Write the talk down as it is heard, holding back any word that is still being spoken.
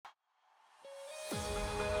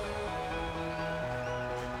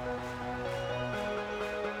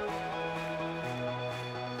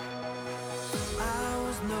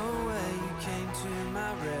came to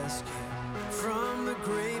my rescue. From the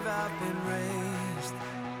grave I've been raised.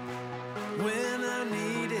 When I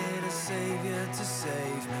needed a savior to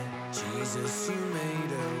save me, Jesus, you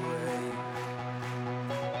made a way.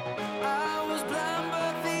 I was blind,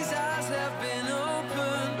 but these eyes have been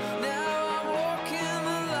opened. Now I walk in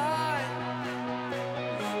the light.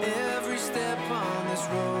 Every step on this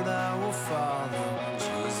road I will follow.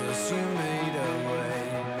 Jesus, you made a way.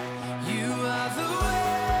 You are the way.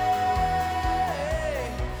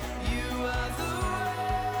 You are the way.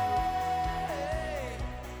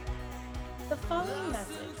 The following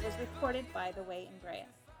message was recorded by The Way in Brea.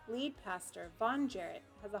 Lead pastor Vaughn Jarrett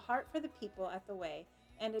has a heart for the people at The Way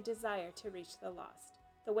and a desire to reach the lost.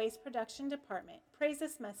 The Way's production department prays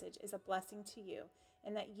this message is a blessing to you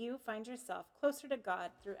and that you find yourself closer to God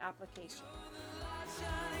through application.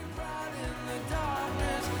 Shining bright in the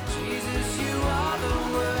darkness. Jesus, you are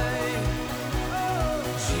the way. Oh,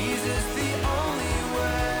 Jesus, the only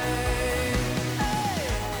way.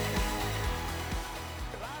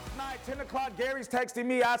 Last night, 10 o'clock, Gary's texting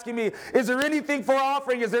me, asking me, is there anything for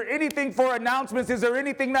offering? Is there anything for announcements? Is there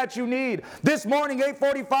anything that you need? This morning,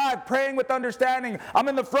 8:45, praying with understanding. I'm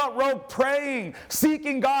in the front row praying,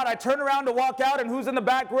 seeking God. I turn around to walk out, and who's in the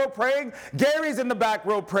back row praying? Gary's in the back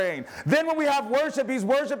row praying. Then when we have worship, he's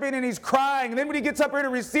worshiping and he's crying. And then when he gets up here to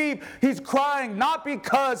receive, he's crying, not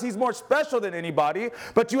because he's more special than anybody,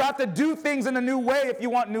 but you have to do things in a new way if you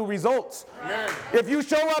want new results. Amen. If you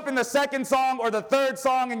show up in the second song or the third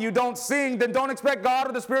song and you don't sing, then don't expect God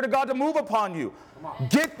or the Spirit of God to move upon you.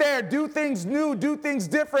 Get there, do things new, do things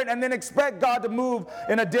different, and then expect God to move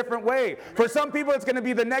in a different way. For some people, it's going to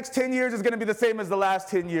be the next 10 years is going to be the same as the last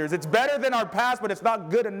 10 years. It's better than our past, but it's not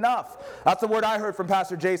good enough. That's the word I heard from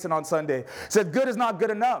Pastor Jason on Sunday. He said, good is not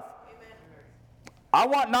good enough. I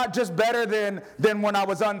want not just better than when I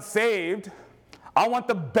was unsaved. I want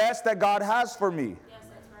the best that God has for me. Yes,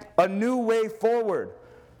 that's right. A new way forward.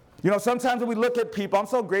 You know, sometimes when we look at people, I'm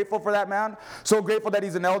so grateful for that man. So grateful that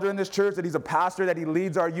he's an elder in this church, that he's a pastor, that he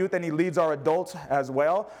leads our youth and he leads our adults as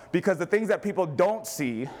well. Because the things that people don't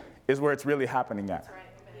see is where it's really happening at. That's right.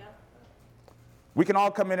 Yeah. We can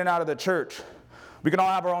all come in and out of the church. We can all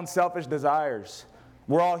have our own selfish desires.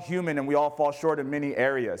 We're all human and we all fall short in many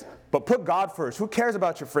areas. But put God first. Who cares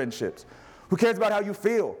about your friendships? Who cares about how you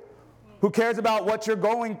feel? Who cares about what you're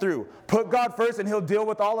going through? Put God first and he'll deal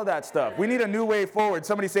with all of that stuff. We need a new way forward.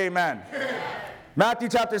 Somebody say amen. Matthew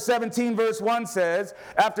chapter 17 verse 1 says,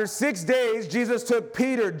 after 6 days, Jesus took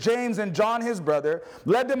Peter, James, and John his brother,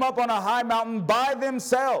 led them up on a high mountain by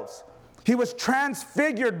themselves. He was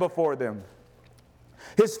transfigured before them.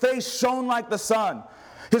 His face shone like the sun.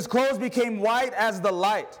 His clothes became white as the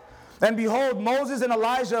light. And behold, Moses and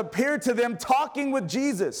Elijah appeared to them talking with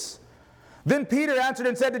Jesus. Then Peter answered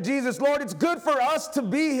and said to Jesus, Lord, it's good for us to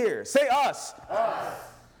be here. Say us. Us.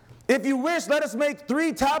 If you wish, let us make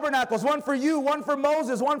 3 tabernacles, one for you, one for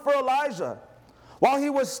Moses, one for Elijah. While he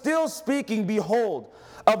was still speaking, behold,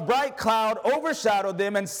 a bright cloud overshadowed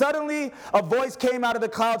them, and suddenly a voice came out of the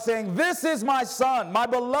cloud saying, this is my son, my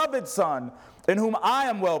beloved son, in whom I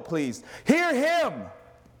am well pleased. Hear him.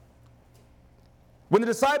 When the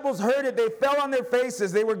disciples heard it, they fell on their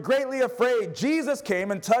faces. They were greatly afraid. Jesus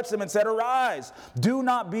came and touched them and said, arise, do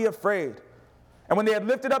not be afraid. And when they had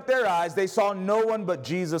lifted up their eyes, they saw no one but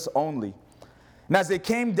Jesus only. And as they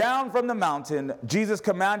came down from the mountain, Jesus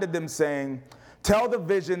commanded them, saying, tell the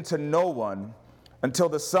vision to no one until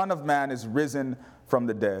the Son of Man is risen from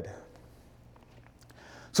the dead.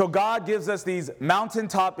 So God gives us these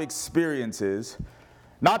mountaintop experiences,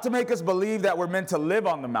 not to make us believe that we're meant to live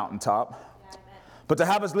on the mountaintop, but to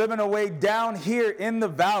have us live in a way down here in the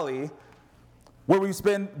valley where we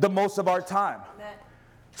spend the most of our time. Amen.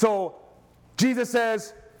 So Jesus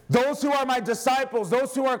says, those who are my disciples,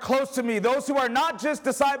 those who are close to me, those who are not just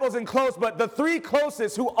disciples and close, but the 3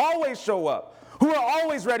 closest who always show up, who are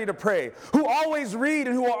always ready to pray, who always read,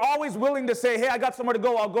 and who are always willing to say, hey, I got somewhere to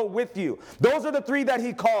go, I'll go with you. Those are the 3 that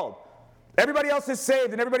he called. Everybody else is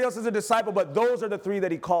saved and everybody else is a disciple, but those are the 3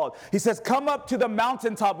 that he called. He says, come up to the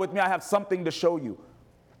mountaintop with me. I have something to show you.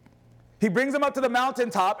 He brings them up to the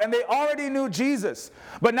mountaintop, and they already knew Jesus.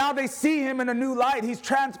 But now they see him in a new light. He's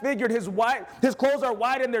transfigured. His clothes are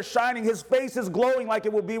white and they're shining. His face is glowing like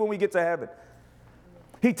it will be when we get to heaven.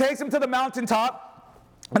 He takes them to the mountaintop,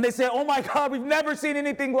 and they say, oh my God, we've never seen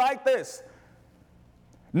anything like this.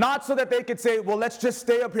 Not so that they could say, well, let's just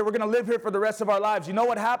stay up here. We're going to live here for the rest of our lives. You know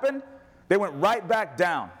what happened? They went right back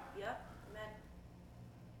down. Yep. Amen.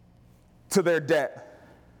 To their debt,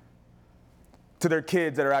 to their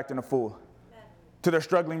kids that are acting a fool, Amen. To their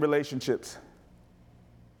struggling relationships,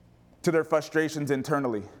 to their frustrations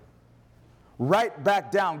internally. right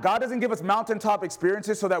back down. God doesn't give us mountaintop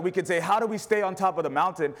experiences so that we can say, how do we stay on top of the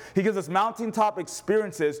mountain? He gives us mountaintop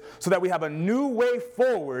experiences so that we have a new way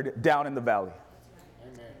forward down in the valley.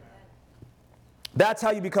 Amen. That's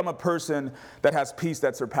how you become a person that has peace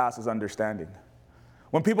that surpasses understanding.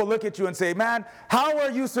 When people look at you and say, man, how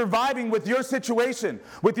are you surviving with your situation,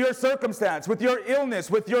 with your circumstance, with your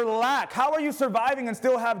illness, with your lack? How are you surviving and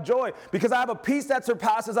still have joy? Because I have a peace that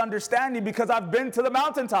surpasses understanding because I've been to the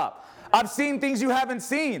mountaintop. I've seen things you haven't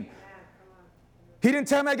seen. He didn't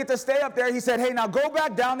tell me I get to stay up there. He said, hey, now go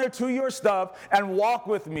back down there to your stuff and walk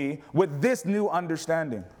with me with this new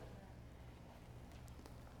understanding.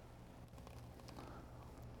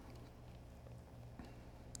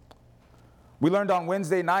 We learned on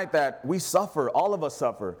Wednesday night that we suffer, all of us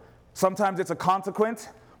suffer. Sometimes it's a consequence,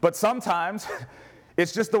 but sometimes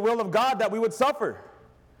it's just the will of God that we would suffer.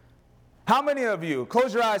 How many of you,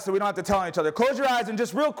 close your eyes so we don't have to tell on each other, close your eyes and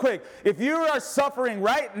just real quick, if you are suffering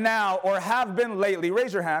right now or have been lately,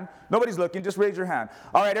 raise your hand. Nobody's looking, just raise your hand.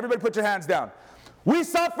 All right, everybody put your hands down. We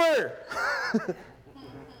suffer.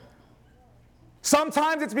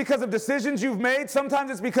 Sometimes it's because of decisions you've made. Sometimes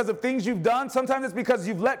it's because of things you've done. Sometimes it's because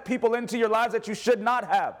you've let people into your lives that you should not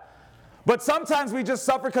have. But sometimes we just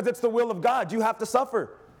suffer because it's the will of God. You have to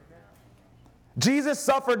suffer. Jesus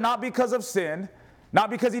suffered not because of sin, not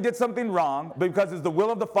because he did something wrong, but because it's the will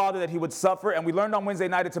of the Father that he would suffer. And we learned on Wednesday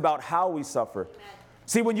night it's about how we suffer.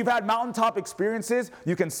 See, when you've had mountaintop experiences,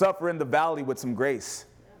 you can suffer in the valley with some grace,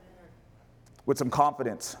 with some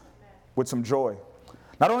confidence, with some joy.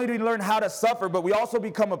 Not only do we learn how to suffer, but we also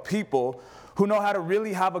become a people who know how to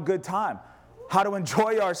really have a good time, how to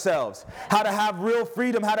enjoy ourselves, how to have real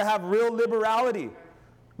freedom, how to have real liberality,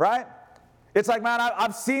 right? It's like, man,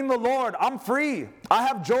 I've seen the Lord. I'm free. I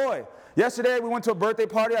have joy. Yesterday, we went to a birthday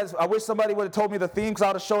party. I wish somebody would have told me the theme because I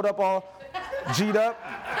would have showed up all G'd up.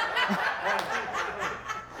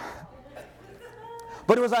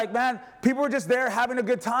 But it was like, man, people were just there having a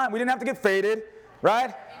good time. We didn't have to get faded,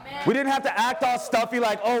 right? Amen. We didn't have to act all stuffy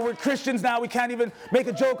like, oh, we're Christians now. We can't even make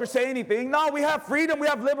a joke or say anything. No, we have freedom. We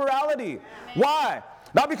have liberality. Amen. Why?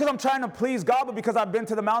 Not because I'm trying to please God, but because I've been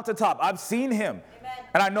to the mountaintop. I've seen him. Amen.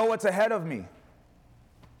 And I know what's ahead of me.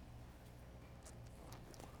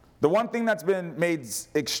 The one thing that's been made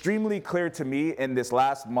extremely clear to me in this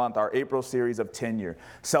last month, our April series of tenure,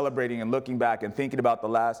 celebrating and looking back and thinking about the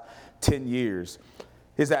last 10 years,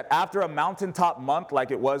 is that after a mountaintop month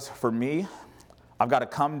like it was for me, I've got to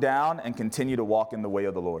come down and continue to walk in the way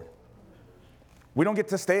of the Lord. We don't get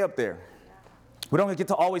to stay up there. We don't get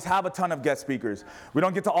to always have a ton of guest speakers. We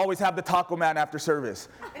don't get to always have the taco man after service.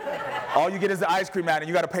 All you get is the ice cream man, and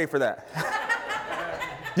you got to pay for that.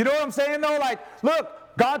 You know what I'm saying, though? Like, look,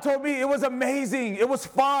 God told me it was amazing. It was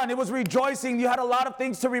fun. It was rejoicing. You had a lot of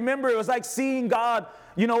things to remember. It was like seeing God,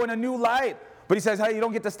 in a new light. But he says, hey, you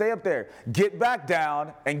don't get to stay up there. Get back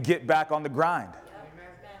down and get back on the grind.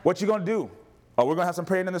 What you going to do? Oh, we're going to have some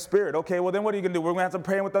praying in the Spirit. Okay, well, then what are you going to do? We're going to have some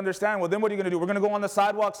praying with understanding. Well, then what are you going to do? We're going to go on the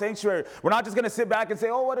sidewalk sanctuary. We're not just going to sit back and say,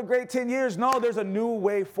 oh, what a great 10 years. No, there's a new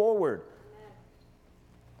way forward.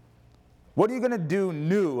 What are you going to do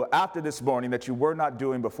new after this morning that you were not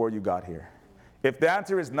doing before you got here? If the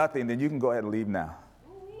answer is nothing, then you can go ahead and leave now.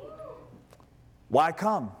 Why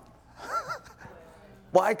come?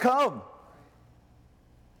 Why come?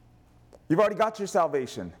 You've already got your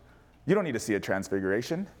salvation. You don't need to see a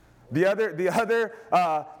transfiguration. The other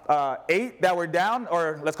 8 that were down,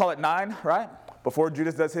 or let's call it 9, right? Before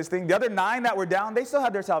Judas does his thing. The other 9 that were down, they still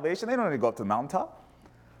had their salvation. They don't need to go up to the mountaintop.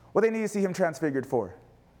 What do they need to see him transfigured for?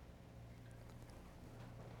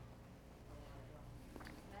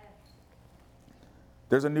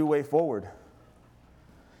 There's a new way forward.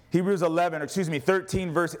 Hebrews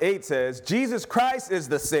 13 verse 8 says, Jesus Christ is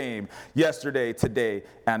the same yesterday, today,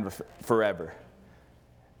 and forever.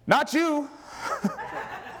 Not you.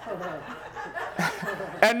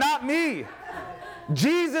 And not me.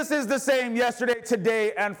 Jesus is the same yesterday,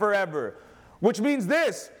 today, and forever. Which means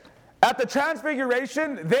this. At the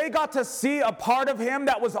transfiguration, they got to see a part of him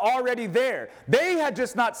that was already there. They had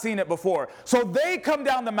just not seen it before. So they come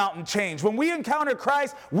down the mountain changed. When we encounter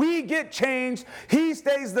Christ, we get changed. He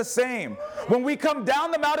stays the same. When we come down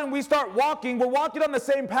the mountain, we start walking. We're walking on the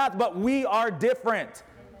same path, but we are different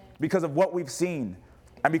because of what we've seen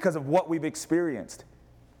and because of what we've experienced.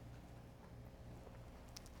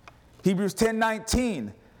 Hebrews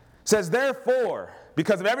 10:19 says, therefore,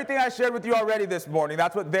 because of everything I shared with you already this morning,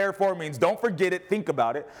 that's what therefore means. Don't forget it. Think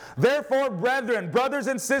about it. Therefore, brethren, brothers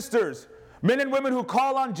and sisters, men and women who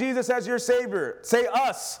call on Jesus as your Savior, say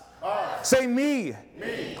us. Say me.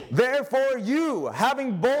 Therefore you,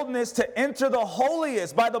 having boldness to enter the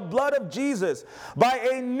holiest by the blood of Jesus, by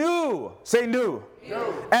a new, say new,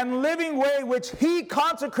 and living way which he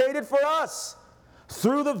consecrated for us,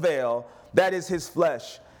 through the veil that is his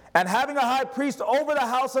flesh. And having a high priest over the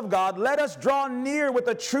house of God, let us draw near with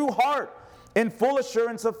a true heart, in full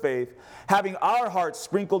assurance of faith, having our hearts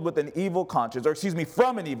sprinkled with an evil conscience,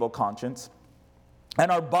 from an evil conscience,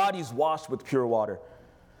 and our bodies washed with pure water.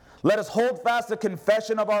 Let us hold fast the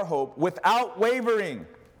confession of our hope without wavering.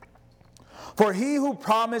 For he who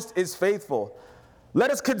promised is faithful.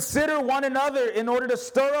 Let us consider one another in order to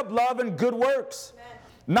stir up love and good works,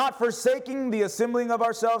 not forsaking the assembling of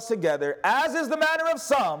ourselves together, as is the manner of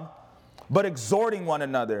some, but exhorting one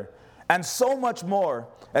another, and so much more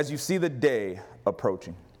as you see the day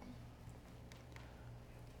approaching.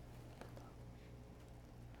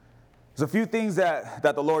 There's a few things that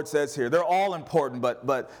the Lord says here. They're all important,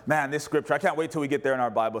 but man, this scripture, I can't wait till we get there in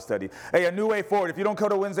our Bible study. Hey, a new way forward. If you don't go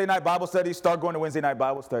to Wednesday night Bible study, start going to Wednesday night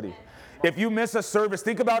Bible study. If you miss a service,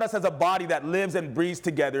 think about us as a body that lives and breathes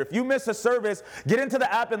together. If you miss a service, get into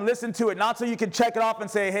the app and listen to it. Not so you can check it off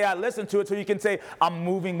and say, hey, I listened to it. So you can say, I'm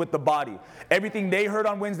moving with the body. Everything they heard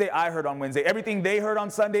on Wednesday, I heard on Wednesday. Everything they heard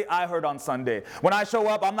on Sunday, I heard on Sunday. When I show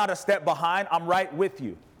up, I'm not a step behind. I'm right with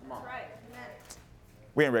you. That's right. Amen.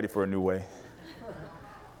 We ain't ready for a new way.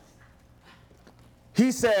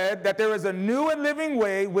 He said that there is a new and living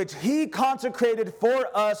way which he consecrated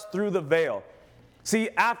for us through the veil. See,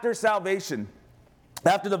 after salvation,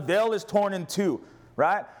 after the veil is torn in two,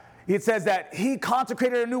 right? It says that he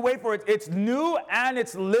consecrated a new way for it. It's new and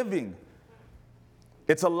it's living.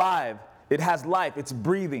 It's alive. It has life. It's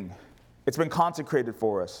breathing. It's been consecrated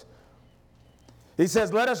for us. He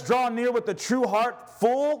says, let us draw near with the true heart,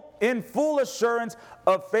 in full assurance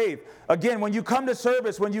of faith. Again, when you come to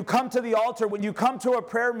service, when you come to the altar, when you come to a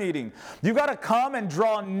prayer meeting, you got to come and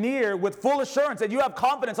draw near with full assurance that you have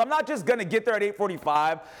confidence. I'm not just going to get there at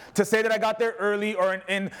 8:45 to say that I got there early or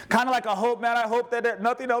in kind of like a hope, man, I hope that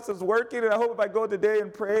nothing else is working, and I hope if I go today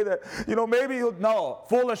and pray that, maybe no,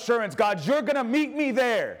 full assurance. God, you're going to meet me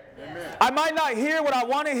there. Amen. I might not hear what I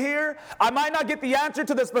want to hear. I might not get the answer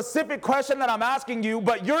to the specific question that I'm asking you,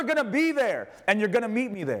 but you're going to be there, and you're going to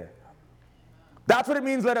meet me there. That's what it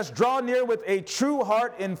means, let us draw near with a true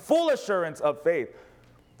heart in full assurance of faith.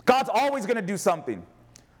 God's always going to do something.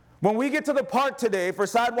 When we get to the park today for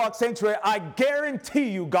Sidewalk Sanctuary, I guarantee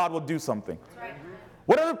you God will do something. Right.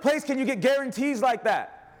 What other place can you get guarantees like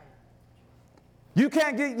that? You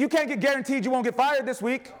can't get guaranteed you won't get fired this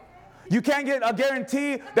week. You can't get a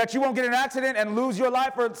guarantee that you won't get in an accident and lose your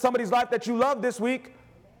life or somebody's life that you love this week.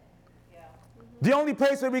 Yeah. The only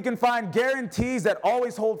place that we can find guarantees that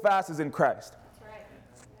always hold fast is in Christ. That's right.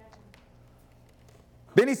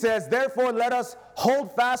 Then he says, therefore let us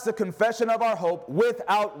hold fast the confession of our hope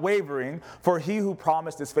without wavering, for he who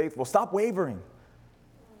promised is faithful. Stop wavering.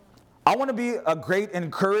 I want to be a great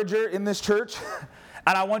encourager in this church,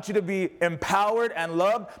 and I want you to be empowered and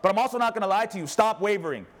loved, but I'm also not going to lie to you. Stop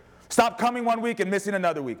wavering. Stop coming one week and missing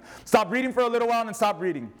another week. Stop reading for a little while and stop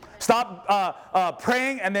reading. Stop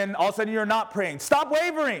praying and then all of a sudden you're not praying. Stop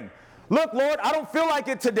wavering. Look, Lord, I don't feel like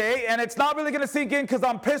it today, and it's not really going to sink in because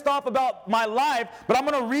I'm pissed off about my life, but I'm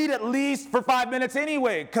going to read at least for 5 minutes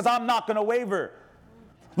anyway because I'm not going to waver.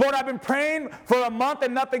 Lord, I've been praying for a month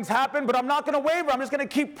and nothing's happened, but I'm not going to waver. I'm just going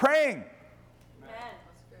to keep praying.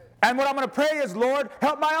 And what I'm going to pray is, Lord,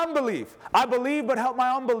 help my unbelief. I believe, but help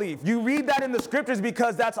my unbelief. You read that in the scriptures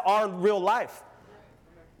because that's our real life.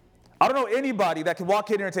 I don't know anybody that can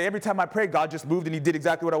walk in here and say, every time I pray, God just moved and he did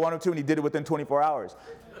exactly what I wanted to, and he did it within 24 hours.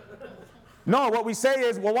 No, what we say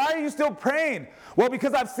is, well, why are you still praying? Well,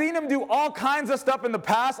 because I've seen him do all kinds of stuff in the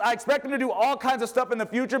past. I expect him to do all kinds of stuff in the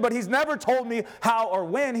future, but he's never told me how or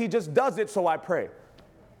when. He just does it, so I pray.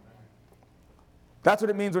 That's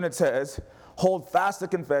what it means when it says, hold fast the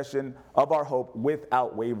confession of our hope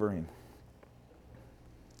without wavering.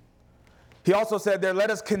 He also said there, let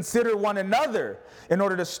us consider one another in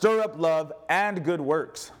order to stir up love and good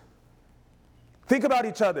works. Think about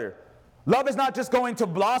each other. Love is not just going to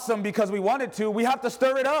blossom because we want it to. We have to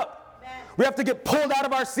stir it up. Amen. We have to get pulled out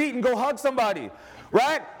of our seat and go hug somebody,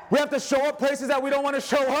 right? We have to show up places that we don't want to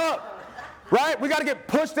show up, right? We got to get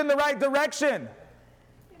pushed in the right direction.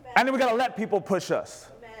 Amen. And then we got to let people push us.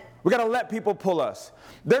 We got to let people pull us.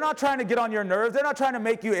 They're not trying to get on your nerves. They're not trying to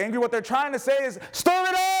make you angry. What they're trying to say is, stir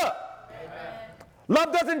it up. Amen.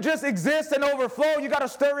 Love doesn't just exist and overflow. You got to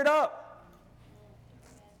stir it up.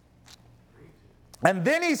 And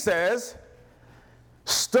then he says,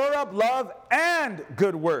 stir up love and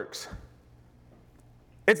good works.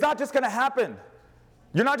 It's not just going to happen.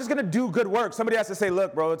 You're not just going to do good work. Somebody has to say,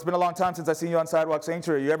 look, bro, it's been a long time since I've seen you on Sidewalk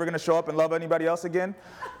Sanctuary. Are you ever going to show up and love anybody else again?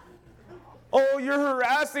 Oh, you're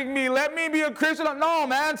harassing me. Let me be a Christian. No,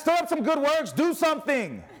 man, still have some good works. Do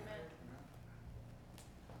something.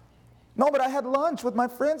 No, but I had lunch with my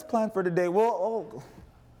friends planned for today. Well, oh,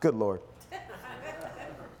 good Lord.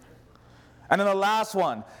 And then the last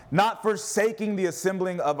one, not forsaking the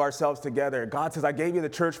assembling of ourselves together. God says, I gave you the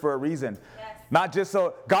church for a reason. Yes. Not just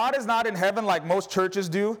so, God is not in heaven like most churches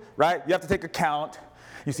do, right? You have to take a count.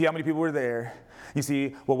 You see how many people were there. You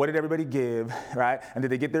see, well, what did everybody give, right? And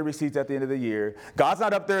did they get their receipts at the end of the year? God's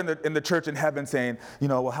not up there in the church in heaven saying, you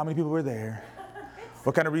know, well, how many people were there?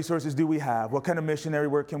 What kind of resources do we have? What kind of missionary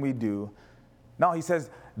work can we do? No, he says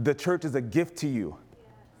the church is a gift to you.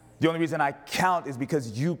 The only reason I count is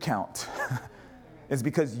because you count. It's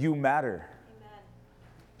because you matter. Amen.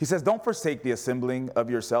 He says, don't forsake the assembling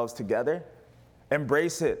of yourselves together.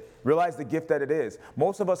 Embrace it. Realize the gift that it is.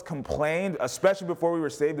 Most of us complained, especially before we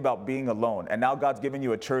were saved, about being alone. And now God's given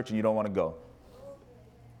you a church and you don't want to go.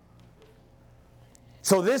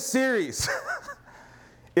 So this series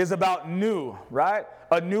is about new, right?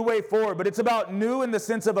 A new way forward. But it's about new in the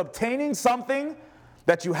sense of obtaining something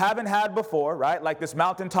that you haven't had before, right? Like this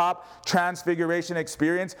mountaintop transfiguration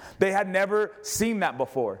experience. They had never seen that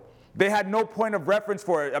before. They had no point of reference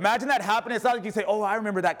for it. Imagine that happening. It's not like you say, oh, I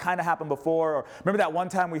remember that kind of happened before, or remember that one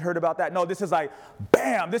time we heard about that. No, this is like,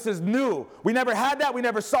 bam, this is new. We never had that, we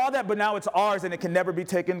never saw that, but now it's ours and it can never be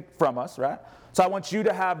taken from us, right? So I want you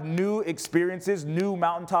to have new experiences, new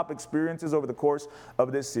mountaintop experiences over the course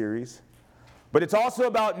of this series. But it's also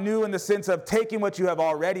about new in the sense of taking what you have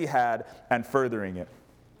already had and furthering it.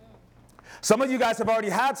 Some of you guys have already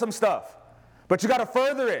had some stuff, but you got to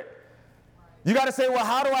further it. You got to say, well,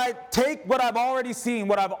 how do I take what I've already seen,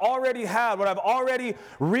 what I've already had, what I've already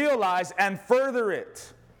realized, and further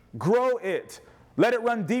it, grow it, let it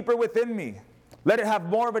run deeper within me, let it have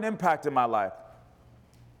more of an impact in my life.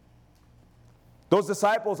 Those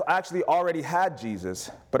disciples actually already had Jesus,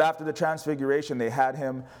 but after the transfiguration, they had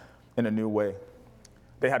him in a new way.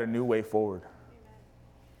 They had a new way forward.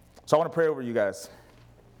 So I want to pray over you guys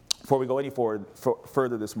before we go any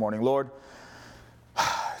further this morning. Lord,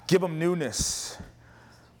 give them newness.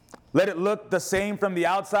 Let it look the same from the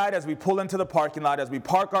outside as we pull into the parking lot, as we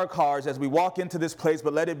park our cars, as we walk into this place,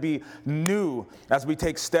 but let it be new as we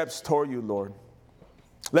take steps toward you, Lord.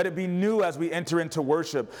 Let it be new as we enter into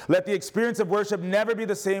worship. Let the experience of worship never be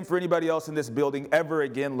the same for anybody else in this building ever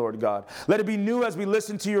again, Lord God. Let it be new as we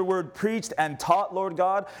listen to your word preached and taught, Lord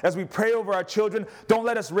God. As we pray over our children, don't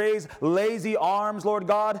let us raise lazy arms, Lord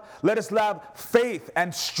God. Let us have faith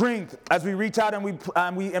and strength as we reach out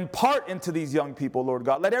and we impart into these young people, Lord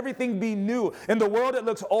God. Let everything be new. In the world, it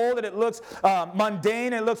looks old and it looks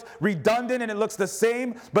mundane, and it looks redundant and it looks the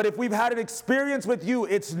same. But if we've had an experience with you,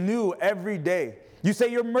 it's new every day. You say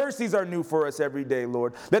your mercies are new for us every day,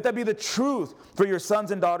 Lord. Let that be the truth for your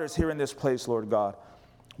sons and daughters here in this place, Lord God.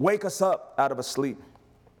 Wake us up out of a sleep.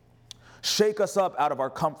 Shake us up out of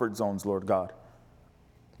our comfort zones, Lord God.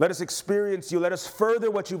 Let us experience you. Let us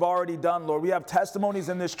further what you've already done, Lord. We have testimonies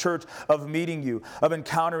in this church of meeting you, of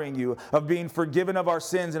encountering you, of being forgiven of our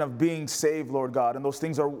sins, and of being saved, Lord God. And those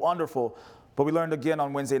things are wonderful. But we learned again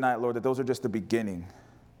on Wednesday night, Lord, that those are just the beginnings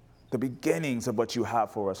of what you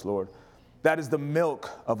have for us, Lord. That is the milk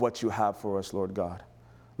of what you have for us, Lord God.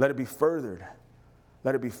 Let it be furthered.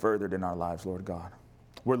 Let it be furthered in our lives, Lord God.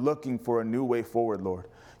 We're looking for a new way forward, Lord.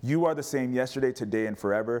 You are the same yesterday, today, and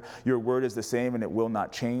forever. Your word is the same, and it will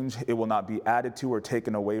not change. It will not be added to or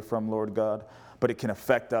taken away from, Lord God, but it can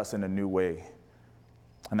affect us in a new way.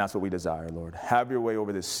 And that's what we desire, Lord. Have your way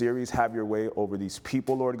over this series. Have your way over these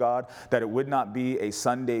people, Lord God, that it would not be a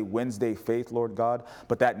Sunday, Wednesday faith, Lord God,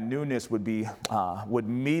 but that newness would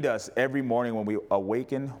meet us every morning when we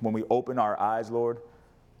awaken, when we open our eyes, Lord,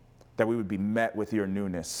 that we would be met with your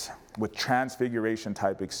newness, with transfiguration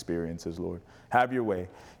type experiences, Lord. Have your way.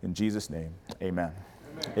 In Jesus' name, amen.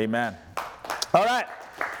 Amen. All right.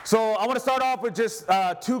 So I want to start off with just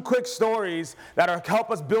two quick stories that help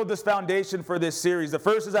us build this foundation for this series. The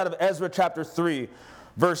first is out of Ezra chapter 3,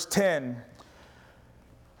 verse 10.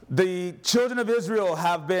 The children of Israel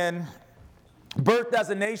have been birthed as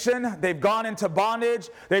a nation. They've gone into bondage.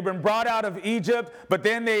 They've been brought out of Egypt, but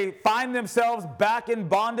then they find themselves back in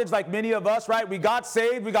bondage like many of us, right? We got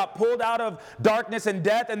saved. We got pulled out of darkness and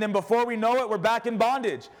death, and then before we know it, we're back in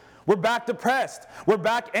bondage. We're back depressed. We're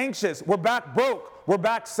back anxious. We're back broke. We're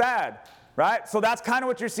back sad, right? So that's kind of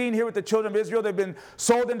what you're seeing here with the children of Israel. They've been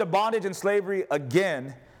sold into bondage and slavery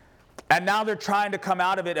again, and now they're trying to come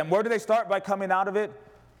out of it. And where do they start by coming out of it?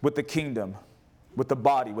 With the kingdom, with the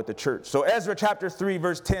body, with the church. So Ezra chapter 3,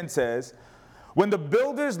 verse 10 says, When the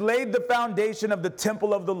builders laid the foundation of the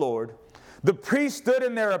temple of the Lord, the priests stood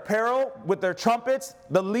in their apparel with their trumpets,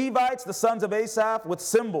 the Levites, the sons of Asaph, with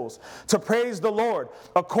cymbals, to praise the Lord,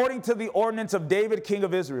 according to the ordinance of David, king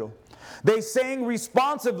of Israel. They sang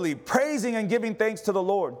responsively, praising and giving thanks to the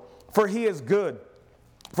Lord, for he is good,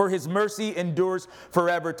 for his mercy endures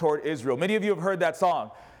forever toward Israel. Many of you have heard that song,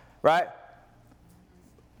 right?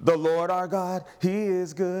 The Lord our God, he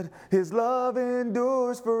is good, his love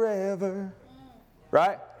endures forever.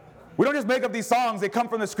 Right? We don't just make up these songs, they come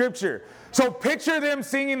from the scripture. So picture them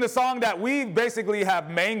singing the song that we basically have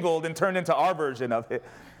mangled and turned into our version of it.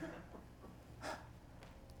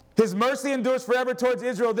 His mercy endures forever towards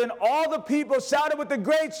Israel. Then all the people shouted with a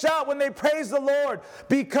great shout when they praised the Lord.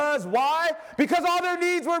 Because why? Because all their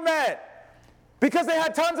needs were met. Because they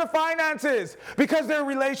had tons of finances. Because their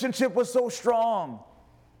relationship was so strong.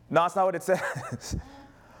 No, that's not what it says.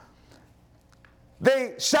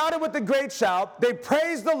 They shouted with a great shout. They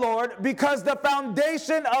praised the Lord because the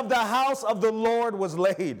foundation of the house of the Lord was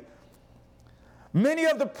laid. Many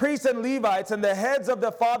of the priests and Levites and the heads of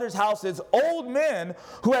the fathers' houses, old men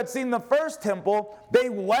who had seen the first temple, they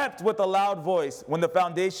wept with a loud voice when the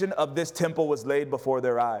foundation of this temple was laid before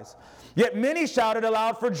their eyes. Yet many shouted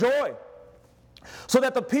aloud for joy, so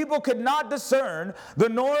that the people could not discern the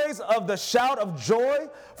noise of the shout of joy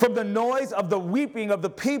from the noise of the weeping of the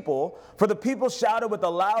people, for the people shouted with a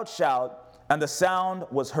loud shout, and the sound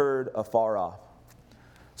was heard afar off.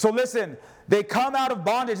 So listen, they come out of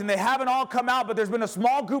bondage, and they haven't all come out, but there's been a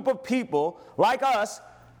small group of people, like us,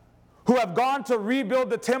 who have gone to rebuild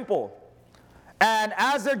the temple. And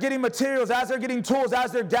as they're getting materials, as they're getting tools,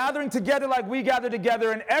 as they're gathering together like we gather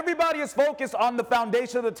together, and everybody is focused on the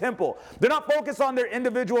foundation of the temple. They're not focused on their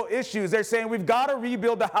individual issues. They're saying we've got to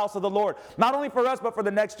rebuild the house of the Lord, not only for us, but for the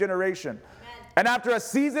next generation. Amen. And after a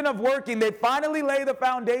season of working, they finally lay the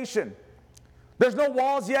foundation. There's no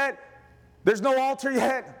walls yet. There's no altar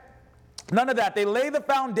yet. None of that. They lay the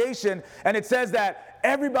foundation, and it says that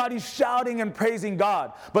everybody's shouting and praising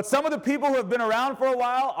God. But some of the people who have been around for a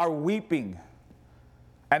while are weeping.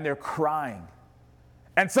 And they're crying.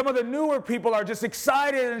 And some of the newer people are just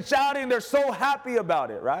excited and shouting. They're so happy about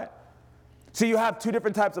it, right? See, you have two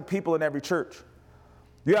different types of people in every church.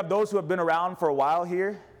 You have those who have been around for a while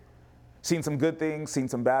here, seen some good things, seen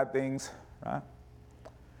some bad things, right?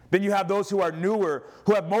 Then you have those who are newer,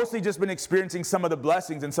 who have mostly just been experiencing some of the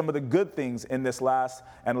blessings and some of the good things in this last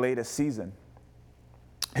and latest season.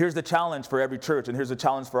 Here's the challenge for every church, and here's the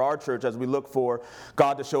challenge for our church as we look for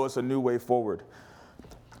God to show us a new way forward.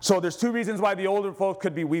 So there's two reasons why the older folks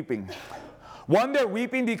could be weeping. One, they're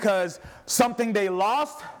weeping because something they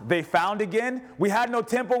lost, they found again. We had no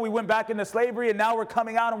temple, we went back into slavery, and now we're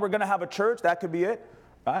coming out and we're going to have a church. That could be it,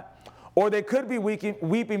 right? Or they could be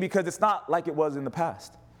weeping because it's not like it was in the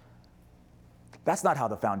past. That's not how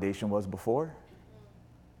the foundation was before.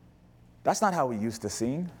 That's not how we used to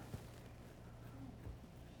sing.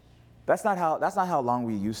 That's not how long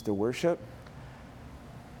we used to worship.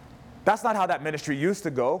 That's not how that ministry used to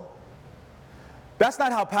go. That's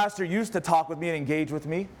not how pastor used to talk with me and engage with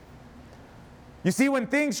me. You see, when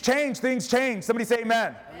things change, things change. Somebody say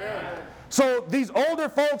amen. Amen. So these older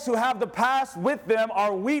folks who have the past with them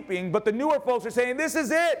are weeping, but the newer folks are saying, this is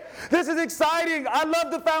it. This is exciting. I love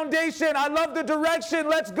the foundation. I love the direction.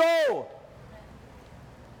 Let's go.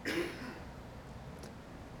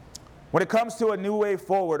 When it comes to a new way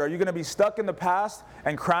forward, are you going to be stuck in the past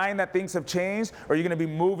and crying that things have changed, or are you going to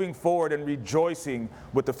be moving forward and rejoicing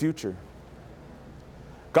with the future?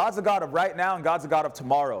 God's the God of right now, and God's the God of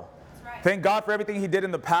tomorrow. That's right. Thank God for everything he did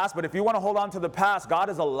in the past, but if you want to hold on to the past, God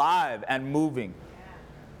is alive and moving. Yeah,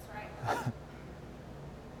 that's right.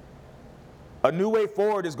 A new way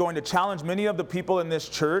forward is going to challenge many of the people in this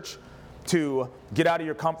church to get out of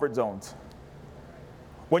your comfort zones.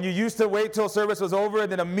 When you used to wait till service was over and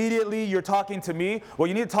then immediately you're talking to me, well,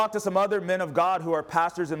 you need to talk to some other men of God who are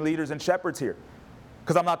pastors and leaders and shepherds here,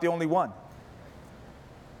 because I'm not the only one.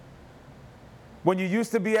 When you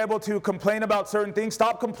used to be able to complain about certain things,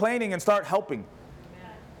 stop complaining and start helping.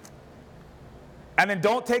 Amen. And then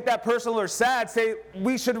don't take that personal or sad. Say,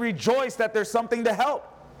 we should rejoice that there's something to help.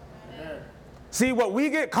 Amen. See, what we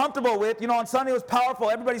get comfortable with, on Sunday was powerful.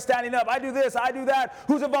 Everybody's standing up. I do this, I do that.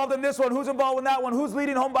 Who's involved in this one? Who's involved in that one? Who's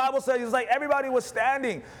leading home Bible studies? It's like everybody was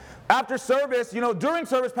standing. After service, during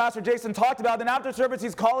service, Pastor Jason talked about, then after service,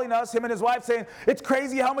 he's calling us, him and his wife, saying, it's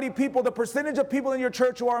crazy how many people, the percentage of people in your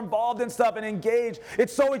church who are involved in stuff and engaged.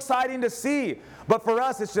 It's so exciting to see. But for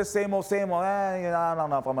us, it's just same old, same old. I don't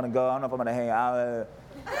know if I'm going to go. I don't know if I'm going to hang out.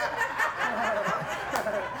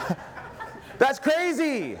 That's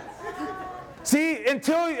crazy. See,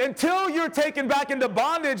 until you're taken back into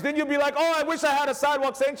bondage, then you'll be like, oh, I wish I had a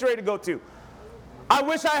sidewalk sanctuary to go to. I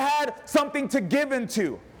wish I had something to give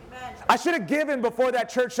into. Amen. I should have given before that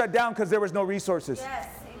church shut down because there was no resources. Yes.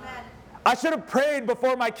 Amen. I should have prayed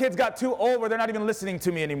before my kids got too old where they're not even listening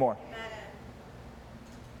to me anymore. Amen.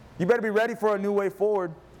 You better be ready for a new way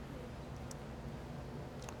forward.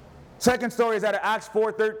 Second story is out of Acts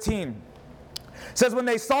 4:13. It says, when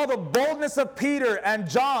they saw the boldness of Peter and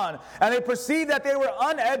John, and they perceived that they were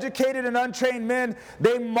uneducated and untrained men,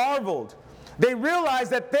 they marveled. They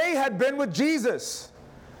realized that they had been with Jesus.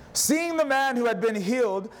 Seeing the man who had been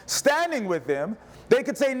healed standing with them, they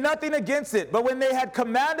could say nothing against it. But when they had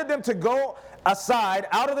commanded them to go aside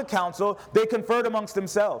out of the council, they conferred amongst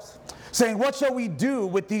themselves, saying, what shall we do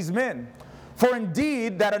with these men? For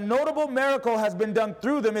indeed, that a notable miracle has been done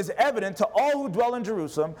through them is evident to all who dwell in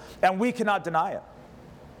Jerusalem, and we cannot deny it.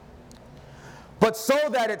 But so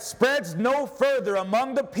that it spreads no further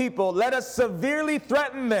among the people, let us severely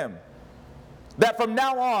threaten them, that from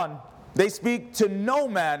now on they speak to no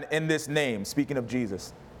man in this name, speaking of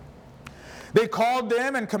Jesus. They called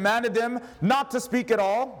them and commanded them not to speak at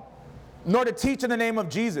all, nor to teach in the name of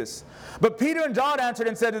Jesus. But Peter and John answered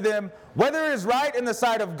and said to them, whether it is right in the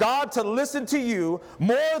sight of God to listen to you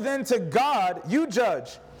more than to God, you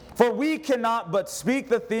judge. For we cannot but speak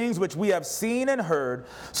the things which we have seen and heard.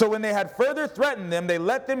 So when they had further threatened them, they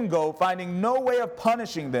let them go, finding no way of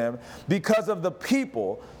punishing them because of the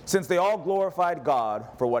people, since they all glorified God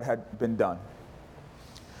for what had been done.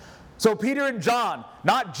 So Peter and John,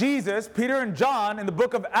 not Jesus, Peter and John in the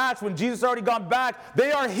book of Acts, when Jesus already gone back,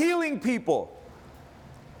 they are healing people.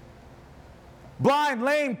 Blind,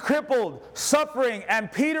 lame, crippled, suffering,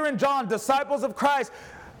 and Peter and John, disciples of Christ.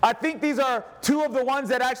 I think these are two of the ones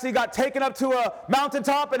that actually got taken up to a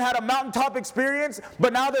mountaintop and had a mountaintop experience,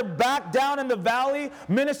 but now they're back down in the valley,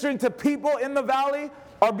 ministering to people in the valley,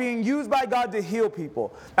 are being used by God to heal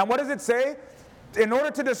people. And what does it say? In order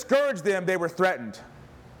to discourage them, they were threatened.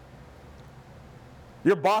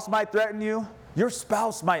 Your boss might threaten you. Your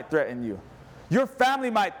spouse might threaten you. Your family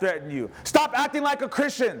might threaten you. Stop acting like a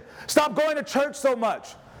Christian. Stop going to church so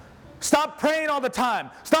much. Stop praying all the time.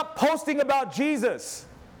 Stop posting about Jesus.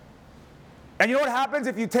 And you know what happens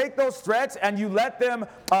if you take those threats and you let them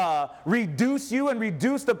reduce you and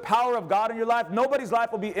reduce the power of God in your life? Nobody's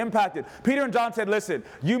life will be impacted. Peter and John said, listen,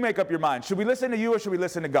 you make up your mind. Should we listen to you or should we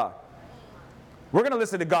listen to God? We're going to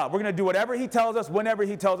listen to God. We're going to do whatever He tells us, whenever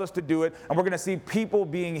He tells us to do it, and we're going to see people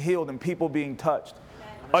being healed and people being touched.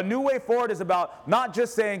 A new way forward is about not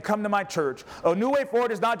just saying, come to my church. A new way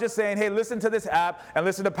forward is not just saying, hey, listen to this app and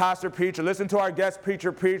listen to Pastor preach or listen to our guest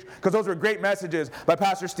preacher preach, because those were great messages by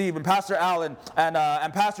Pastor Steve and Pastor Allen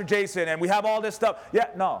and Pastor Jason, and we have all this stuff. Yeah,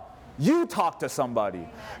 no. You talk to somebody.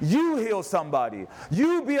 You heal somebody.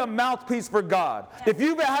 You be a mouthpiece for God. If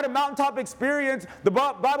you've had a mountaintop experience, the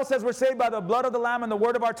Bible says we're saved by the blood of the Lamb and the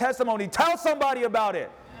word of our testimony. Tell somebody about it.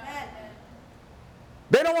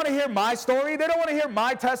 They don't want to hear my story. They don't want to hear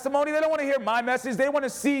my testimony. They don't want to hear my message. They want to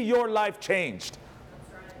see your life changed.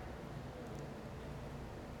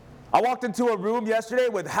 I walked into a room yesterday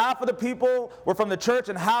with half of the people were from the church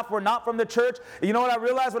and half were not from the church. And you know what I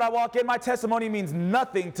realized when I walk in? My testimony means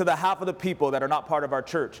nothing to the half of the people that are not part of our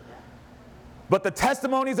church. But the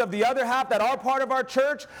testimonies of the other half that are part of our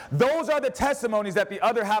church, those are the testimonies that the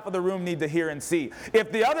other half of the room need to hear and see. If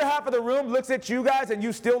the other half of the room looks at you guys and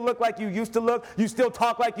you still look like you used to look, you still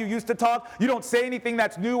talk like you used to talk, you don't say anything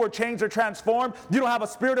that's new or changed or transformed, you don't have a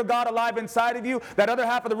Spirit of God alive inside of you, that other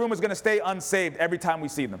half of the room is going to stay unsaved every time we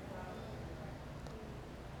see them.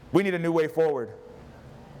 We need a new way forward.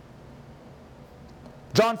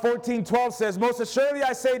 John 14:12 says, most assuredly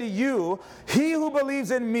I say to you, he who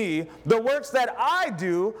believes in me, the works that I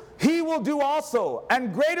do, he will do also,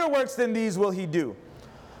 and greater works than these will he do.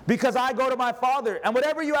 Because I go to my Father, and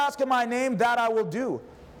whatever you ask in my name, that I will do,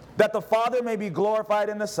 that the Father may be glorified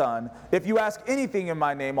in the Son. If you ask anything in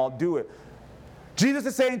my name, I'll do it. Jesus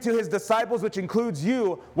is saying to his disciples, which includes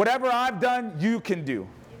you, whatever I've done, you can do.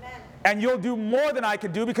 Amen. And you'll do more than I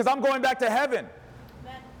can do because I'm going back to heaven.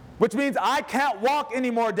 Which means I can't walk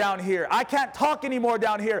anymore down here. I can't talk anymore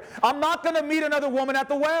down here. I'm not going to meet another woman at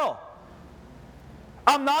the well.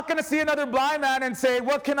 I'm not going to see another blind man and say,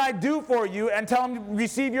 what can I do for you? And tell him to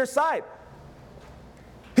receive your sight.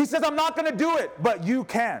 He says, I'm not going to do it, but you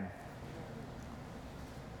can.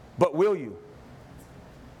 But will you?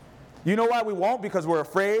 You know why we won't? Because we're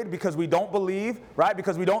afraid, because we don't believe, right?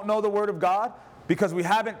 Because we don't know the Word of God, because we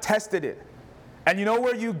haven't tested it. And you know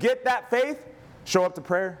where you get that faith? Show up to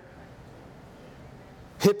prayer.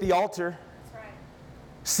 Hit the altar. That's right.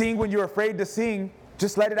 Sing when you're afraid to sing.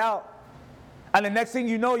 Just let it out. And the next thing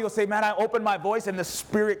you know, you'll say, man, I opened my voice and the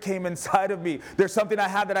Spirit came inside of me. There's something I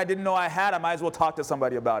have that I didn't know I had. I might as well talk to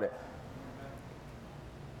somebody about it.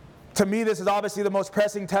 To me, this is obviously the most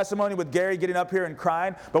pressing testimony with Gary getting up here and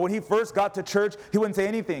crying. But when he first got to church, he wouldn't say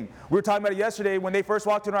anything. We were talking about it yesterday. When they first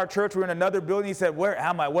walked into our church, we were in another building. He said, where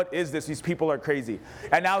am I? What is this? These people are crazy.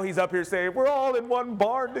 And now he's up here saying, we're all in one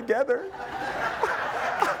barn together.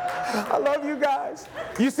 I love you guys.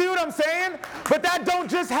 You see what I'm saying? But that don't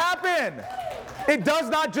just happen. It does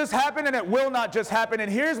not just happen, and it will not just happen.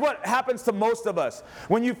 And here's what happens to most of us.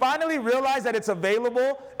 When you finally realize that it's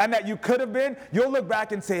available and that you could have been, you'll look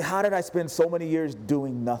back and say, how did I spend so many years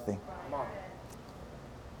doing nothing?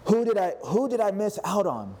 Who did I miss out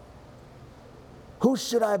on? Who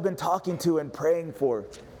should I have been talking to and praying for?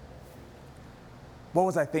 What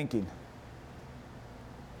was I thinking?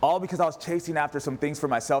 All because I was chasing after some things for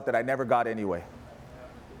myself that I never got anyway.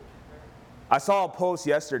 I saw a post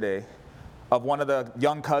yesterday of one of the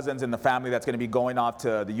young cousins in the family that's going to be going off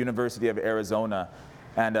to the University of Arizona.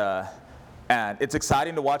 And it's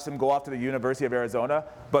exciting to watch them go off to the University of Arizona.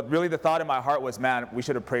 But really the thought in my heart was, man, we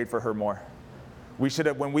should have prayed for her more. We should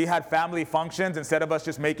have, when we had family functions, instead of us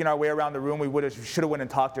just making our way around the room, we should have went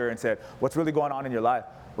and talked to her and said, what's really going on in your life?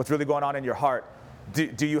 What's really going on in your heart?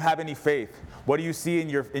 Do you have any faith? What do you see in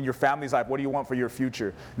your family's life? What do you want for your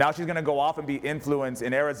future? Now she's going to go off and be influenced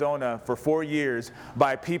in Arizona for 4 years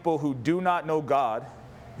by people who do not know God,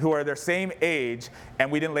 who are their same age,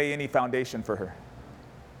 and we didn't lay any foundation for her.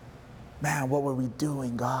 Man, what were we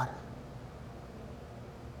doing, God?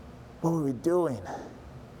 What were we doing?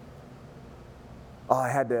 Oh, I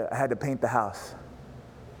had to paint the house.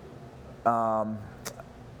 I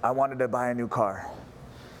wanted to buy a new car.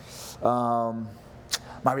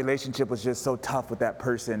 My relationship was just so tough with that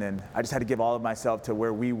person, and I just had to give all of myself to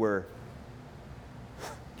where we were.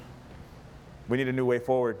 We need a new way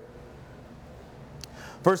forward.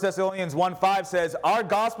 1 Thessalonians 1:5 says, our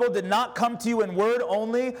gospel did not come to you in word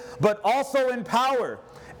only, but also in power,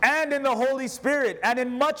 and in the Holy Spirit, and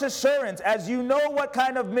in much assurance, as you know what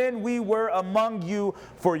kind of men we were among you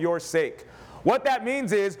for your sake. What that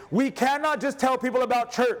means is, we cannot just tell people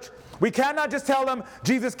about church. We cannot just tell them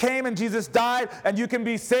Jesus came and Jesus died and you can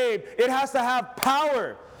be saved. It has to have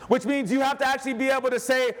power, which means you have to actually be able to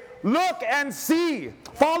say, look and see.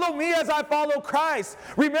 Follow me as I follow Christ.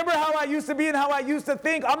 Remember how I used to be and how I used to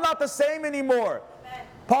think. I'm not the same anymore. Amen.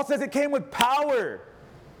 Paul says it came with power.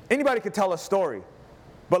 Anybody could tell a story,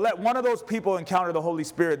 but let one of those people encounter the Holy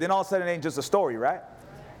Spirit. Then all of a sudden it ain't just a story, right?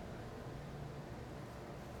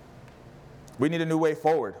 We need a new way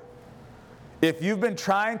forward. If you've been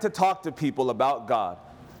trying to talk to people about God,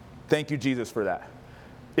 thank you, Jesus, for that.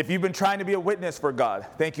 If you've been trying to be a witness for God,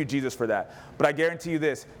 thank you, Jesus, for that. But I guarantee you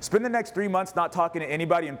this, spend the next 3 months not talking to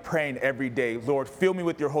anybody and praying every day, Lord, fill me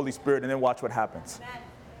with your Holy Spirit, and then watch what happens.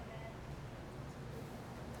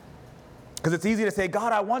 Because it's easy to say,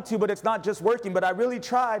 God, I want to, but it's not just working. But I really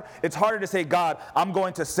tried. It's harder to say, God, I'm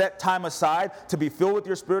going to set time aside to be filled with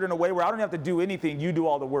your Spirit in a way where I don't have to do anything. You do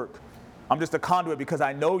all the work. I'm just a conduit because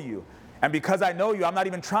I know you. And because I know you, I'm not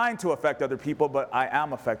even trying to affect other people, but I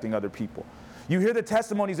am affecting other people. You hear the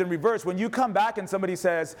testimonies in reverse. When you come back and somebody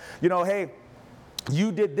says, you know, hey,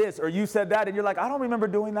 you did this or you said that, and you're like, I don't remember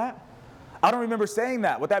doing that. I don't remember saying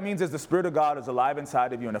that. What that means is the Spirit of God is alive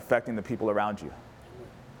inside of you and affecting the people around you.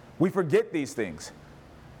 We forget these things.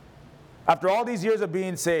 After all these years of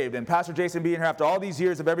being saved, and Pastor Jason being here, after all these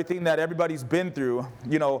years of everything that everybody's been through,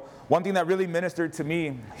 you know, one thing that really ministered to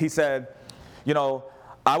me, he said, you know,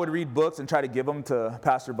 I would read books and try to give them to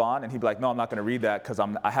Pastor Vaughn, and he'd be like, no, I'm not going to read that because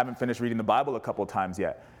I haven't finished reading the Bible a couple of times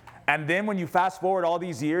yet. And then when you fast forward all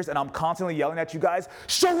these years, and I'm constantly yelling at you guys,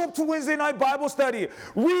 show up to Wednesday night Bible study,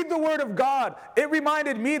 read the Word of God. It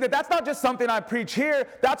reminded me that that's not just something I preach here.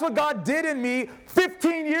 That's what God did in me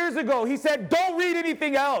 15 years ago. He said, don't read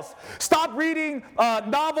anything else. Stop reading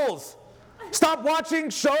novels. Stop watching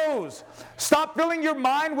shows. Stop filling your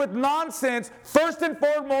mind with nonsense. First and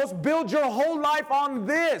foremost, build your whole life on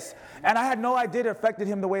this. And I had no idea it affected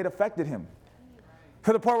him the way it affected him.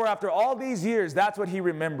 To the point where after all these years, that's what he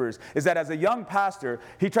remembers, is that as a young pastor,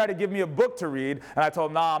 he tried to give me a book to read, and I told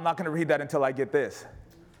him, nah, I'm not going to read that until I get this.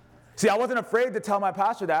 See, I wasn't afraid to tell my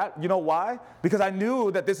pastor that. You know why? Because I knew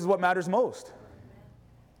that this is what matters most.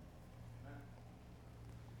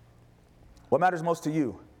 What matters most to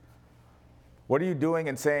you? What are you doing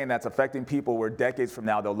and saying that's affecting people where decades from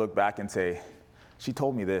now they'll look back and say, she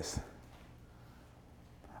told me this.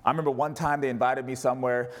 I remember one time they invited me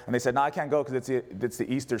somewhere and they said, no, I can't go because it's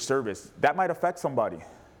the Easter service. That might affect somebody.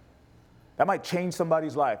 That might change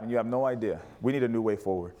somebody's life and you have no idea. We need a new way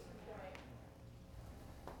forward.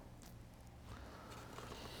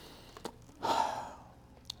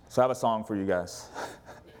 So I have a song for you guys.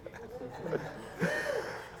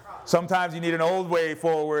 Sometimes you need an old way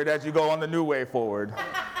forward as you go on the new way forward.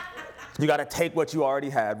 You got to take what you already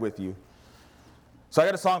had with you. So I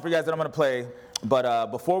got a song for you guys that I'm going to play. But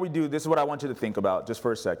before we do, this is what I want you to think about just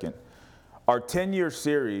for a second. Our 10-year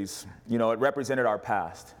series, you know, it represented our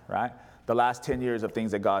past, right? The last 10 years of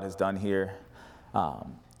things that God has done here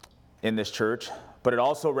in this church. But it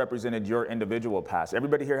also represented your individual past.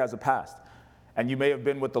 Everybody here has a past. And you may have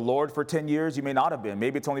been with the Lord for 10 years. You may not have been.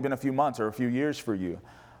 Maybe it's only been a few months or a few years for you.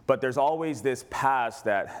 But there's always this past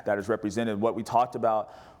that is represented. What we talked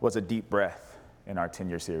about was a deep breath in our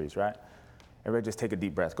 10-year series, right? Everybody just take a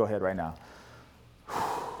deep breath. Go ahead right now.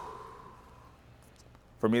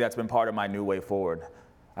 For me, that's been part of my new way forward.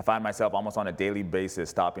 I find myself almost on a daily basis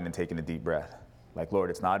stopping and taking a deep breath. Like, Lord,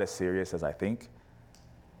 it's not as serious as I think.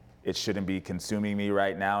 It shouldn't be consuming me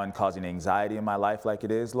right now and causing anxiety in my life like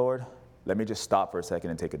it is, Lord. Let me just stop for a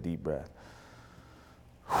second and take a deep breath.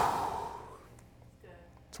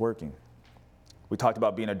 It's working. We talked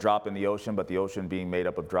about being a drop in the ocean, but the ocean being made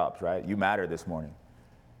up of drops, right? You matter this morning.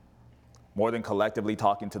 More than collectively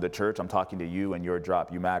talking to the church, I'm talking to you and your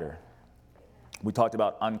drop. You matter. We talked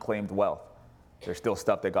about unclaimed wealth. There's still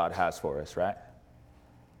stuff that God has for us, right?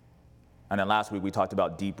 And then last week we talked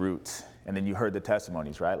about deep roots. And then you heard the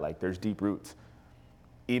testimonies, right? Like, there's deep roots.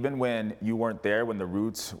 Even when you weren't there, when the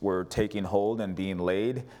roots were taking hold and being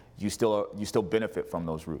laid, you still benefit from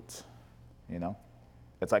those roots, you know?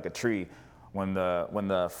 It's like a tree. When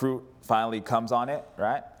the fruit finally comes on it,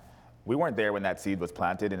 right? We weren't there when that seed was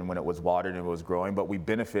planted and when it was watered and it was growing, but we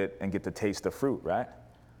benefit and get to taste the fruit, right?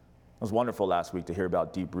 It was wonderful last week to hear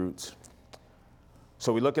about deep roots.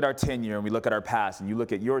 So we look at our tenure and we look at our past, and you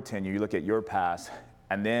look at your tenure, you look at your past,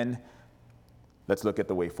 and then let's look at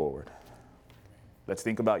the way forward. Let's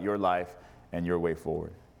think about your life and your way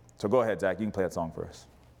forward. So go ahead, Zach, you can play that song for us.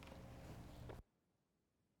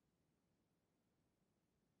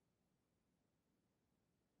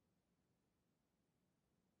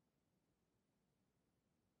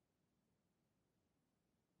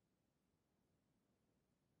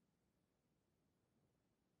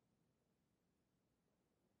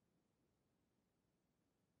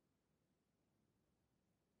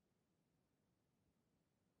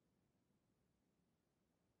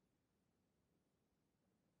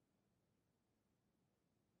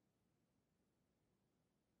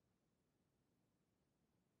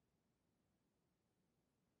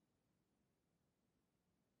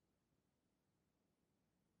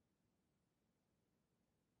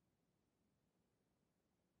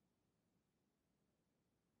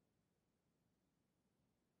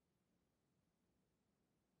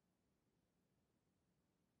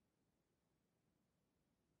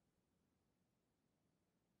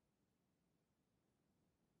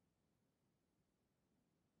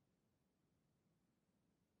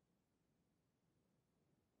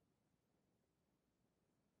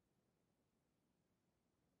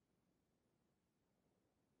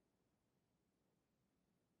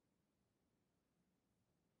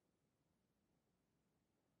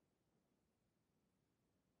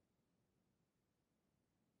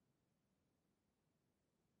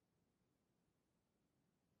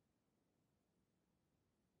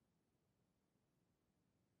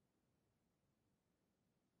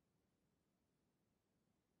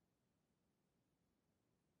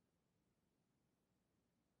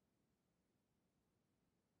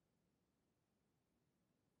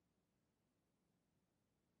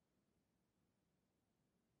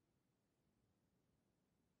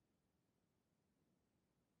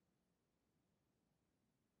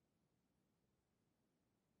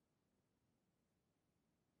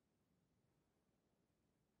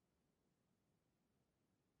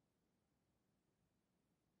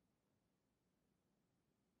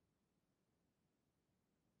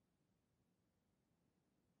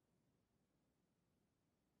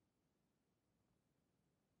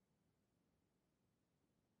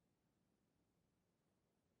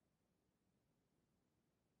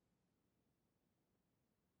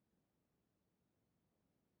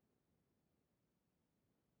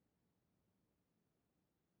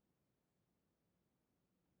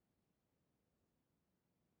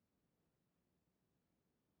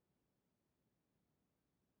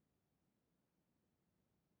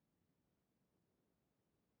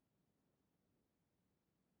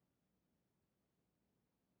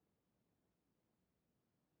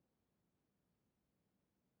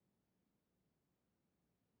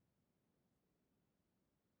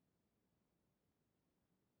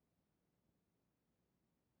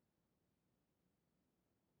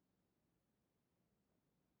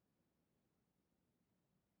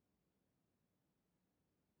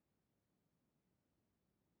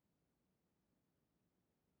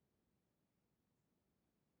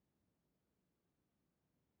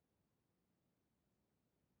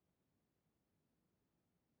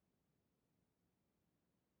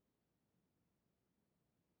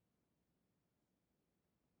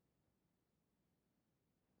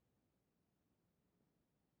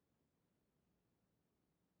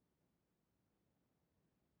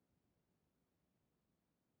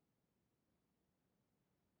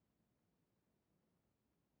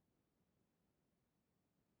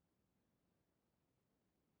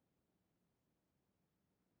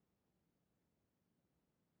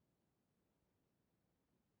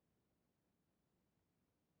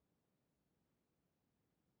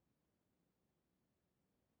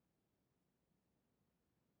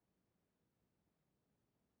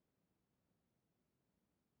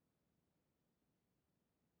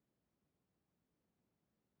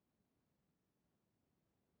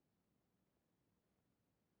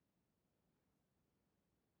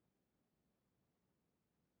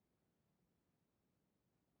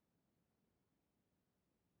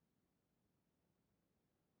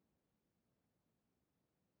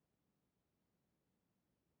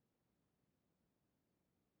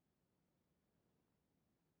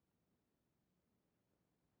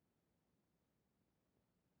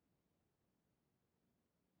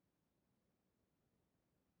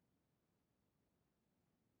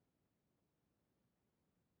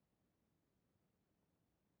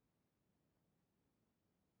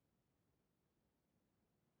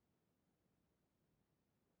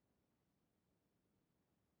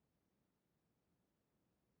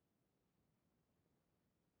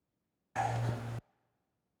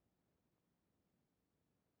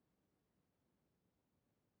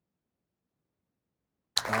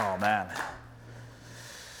 Oh, man.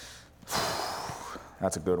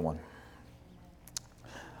 That's a good one.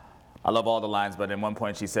 I love all the lines, but at one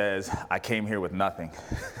point she says, I came here with nothing.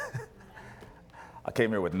 I came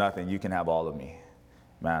here with nothing. You can have all of me.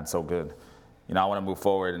 Man, so good. You know, I want to move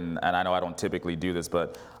forward, and I know I don't typically do this,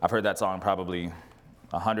 but I've heard that song probably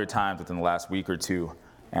 100 times within the last week or two.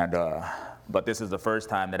 And but this is the first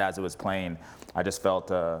time that as it was playing, I just felt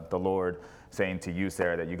the Lord saying to you,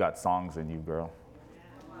 Sarah, that you got songs in you, girl.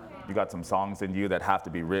 You got some songs in you that have to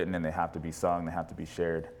be written, and they have to be sung, they have to be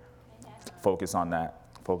shared. Focus on that.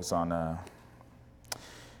 Focus on,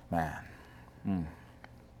 man.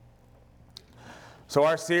 So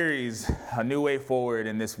our series, A New Way Forward,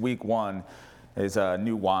 in this week 1 is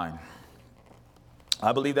New Wine.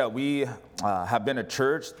 I believe that we have been a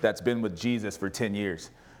church that's been with Jesus for 10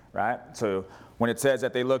 years, right? So when it says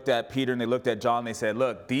that they looked at Peter and they looked at John, they said,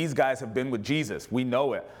 look, these guys have been with Jesus. We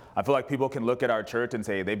know it. I feel like people can look at our church and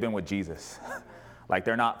say they've been with Jesus. Like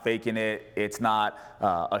they're not faking it. It's not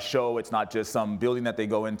a show. It's not just some building that they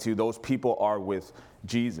go into. Those people are with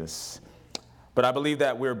Jesus. But I believe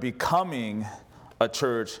that we're becoming a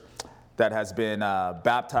church that has been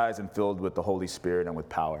baptized and filled with the Holy Spirit and with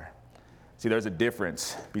power. See, there's a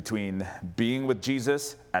difference between being with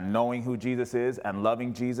Jesus and knowing who Jesus is and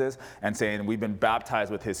loving Jesus and saying we've been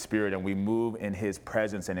baptized with his Spirit and we move in his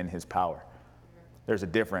presence and in his power. There's a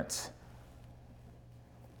difference.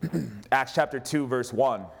 Acts chapter 2, verse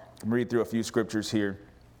 1. I'm going to read through a few scriptures here,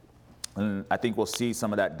 and I think we'll see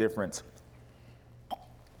some of that difference.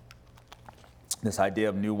 This idea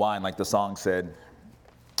of new wine, like the song said.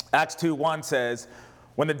 Acts 2:1 says,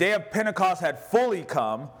 when the day of Pentecost had fully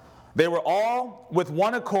come, they were all with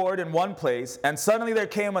one accord in one place, and suddenly there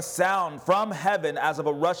came a sound from heaven as of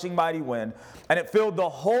a rushing mighty wind, and it filled the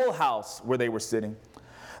whole house where they were sitting.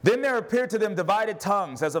 Then there appeared to them divided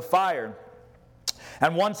tongues as of fire,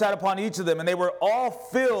 and one sat upon each of them, and they were all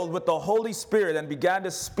filled with the Holy Spirit and began to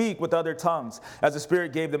speak with other tongues as the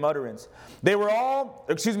Spirit gave them utterance. They were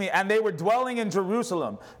and they were dwelling in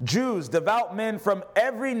Jerusalem, Jews, devout men from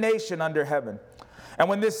every nation under heaven. And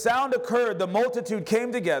when this sound occurred, the multitude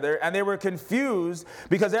came together, and they were confused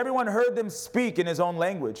because everyone heard them speak in his own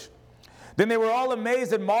language. Then they were all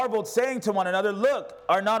amazed and marveled, saying to one another, look,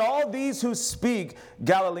 are not all these who speak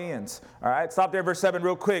Galileans? All right, stop there, verse 7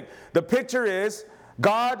 real quick. The picture is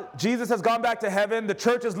Jesus has gone back to heaven. The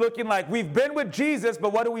church is looking like we've been with Jesus,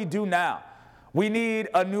 but what do we do now? We need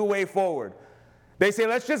a new way forward. They say,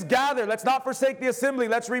 let's just gather. Let's not forsake the assembly.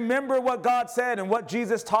 Let's remember what God said and what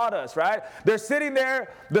Jesus taught us, right? They're sitting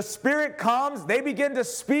there. The Spirit comes. They begin to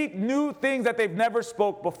speak new things that they've never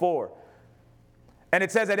spoke before. And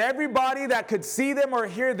it says that everybody that could see them or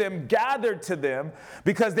hear them gathered to them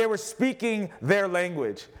because they were speaking their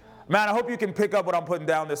language. Man, I hope you can pick up what I'm putting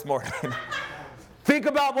down this morning. Think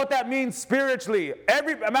about what that means spiritually.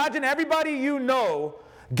 Imagine everybody you know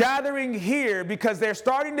gathering here because they're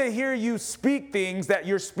starting to hear you speak things that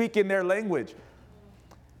you're speaking their language.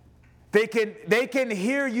 They can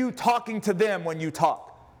hear you talking to them when you talk.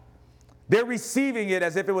 They're receiving it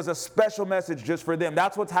as if it was a special message just for them.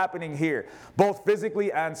 That's what's happening here, both physically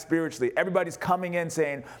and spiritually. Everybody's coming in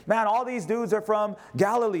saying, man, all these dudes are from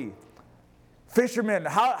Galilee. Fishermen,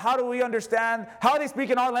 how do we understand? How are they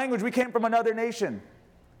speaking our language? We came from another nation.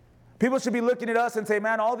 People should be looking at us and say,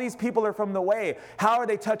 man, all these people are from the way. How are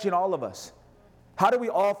they touching all of us? How do we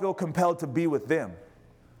all feel compelled to be with them?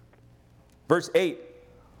 Verse 8.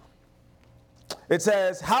 It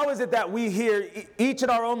says, how is it that we hear each in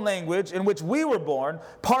our own language in which we were born,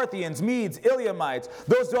 Parthians, Medes, Elamites,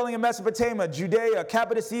 those dwelling in Mesopotamia, Judea,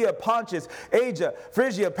 Cappadocia, Pontus, Asia,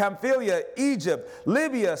 Phrygia, Pamphylia, Egypt,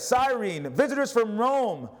 Libya, Cyrene, visitors from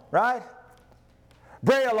Rome, right?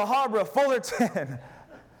 Brea, La Habra, Fullerton,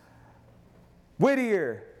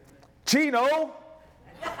 Whittier, Chino,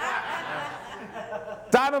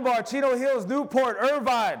 Diamond Bar, Chino Hills, Newport,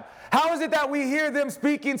 Irvine. How is it that we hear them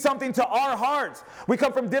speaking something to our hearts? We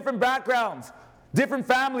come from different backgrounds, different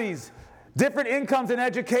families, different incomes and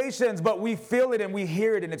educations, but we feel it and we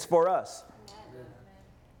hear it and it's for us.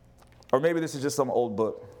 Or maybe this is just some old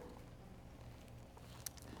book.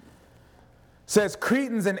 It says,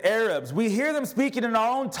 Cretans and Arabs, we hear them speaking in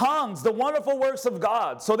our own tongues, the wonderful works of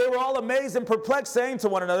God. So they were all amazed and perplexed, saying to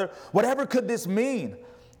one another, whatever could this mean?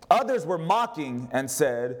 Others were mocking and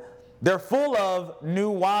said, they're full of new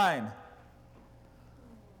wine.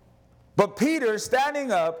 But Peter,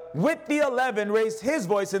 standing up with the 11, raised his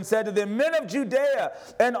voice and said to them, men of Judea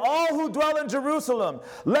and all who dwell in Jerusalem,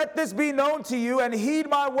 let this be known to you and heed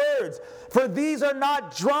my words. For these are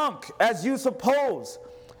not drunk, as you suppose,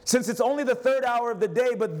 since it's only the third hour of the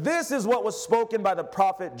day. But this is what was spoken by the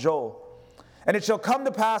prophet Joel. And it shall come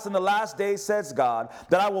to pass in the last days, says God,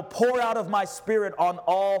 that I will pour out of my Spirit on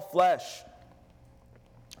all flesh.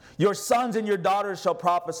 Your sons and your daughters shall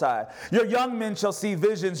prophesy. Your young men shall see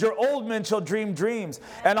visions. Your old men shall dream dreams.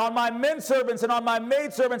 And on my men servants and on my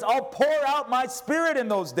maid servants I'll pour out my Spirit in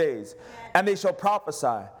those days, and they shall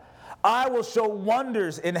prophesy. I will show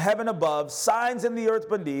wonders in heaven above, signs in the earth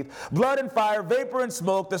beneath, blood and fire, vapor and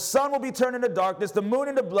smoke. The sun will be turned into darkness, the moon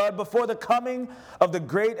into blood, before the coming of the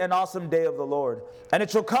great and awesome day of the Lord. And it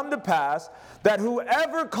shall come to pass that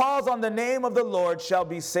whoever calls on the name of the Lord shall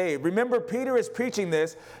be saved. Remember, Peter is preaching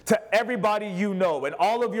this to everybody you know and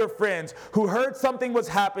all of your friends who heard something was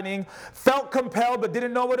happening, felt compelled but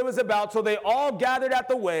didn't know what it was about, so they all gathered at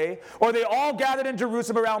the way, or they all gathered in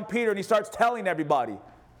Jerusalem around Peter, and he starts telling everybody,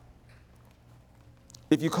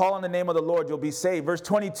 if you call on the name of the Lord, you'll be saved. Verse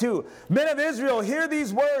 22, men of Israel, hear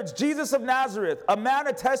these words. Jesus of Nazareth, a man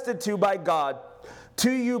attested to by God,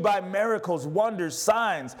 to you by miracles, wonders,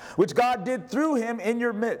 signs, which God did through him in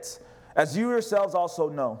your midst, as you yourselves also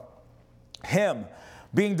know. Him,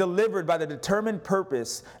 being delivered by the determined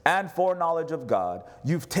purpose and foreknowledge of God,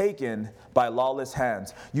 you've taken by lawless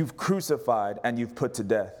hands, you've crucified, and you've put to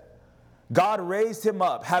death. God raised him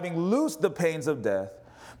up, having loosed the pains of death,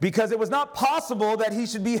 because it was not possible that he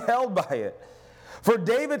should be held by it. For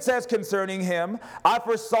David says concerning him, I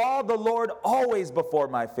foresaw the Lord always before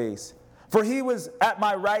my face, for he was at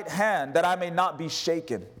my right hand, that I may not be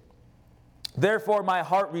shaken. Therefore my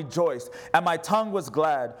heart rejoiced, and my tongue was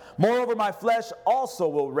glad. Moreover, my flesh also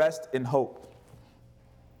will rest in hope.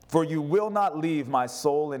 For you will not leave my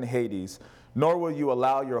soul in Hades, nor will you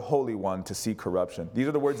allow your Holy One to see corruption. These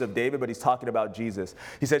are the words of David, but he's talking about Jesus.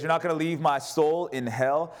 He says, you're not going to leave my soul in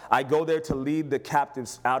hell. I go there to lead the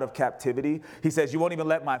captives out of captivity. He says, you won't even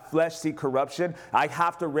let my flesh see corruption. I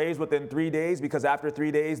have to raise within 3 days, because after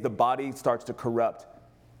 3 days, the body starts to corrupt.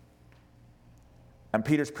 And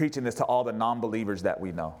Peter's preaching this to all the non-believers that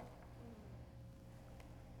we know.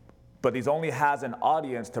 But he only has an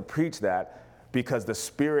audience to preach that because the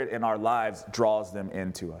Spirit in our lives draws them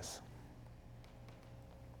into us.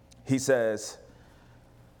 He says,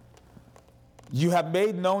 you have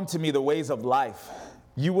made known to me the ways of life.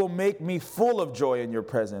 You will make me full of joy in your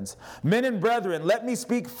presence. Men and brethren, let me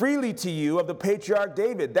speak freely to you of the patriarch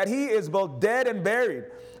David, that he is both dead and buried,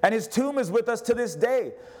 and his tomb is with us to this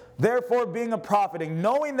day. Therefore, being a prophet, and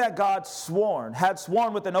knowing that God had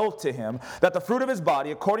sworn with an oath to him, that the fruit of his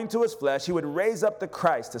body, according to his flesh, he would raise up the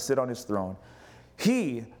Christ to sit on his throne.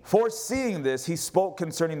 He, foreseeing this, he spoke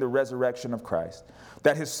concerning the resurrection of Christ,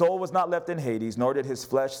 that his soul was not left in Hades, nor did his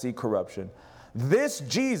flesh see corruption. This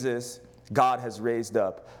Jesus God has raised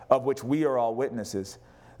up, of which we are all witnesses.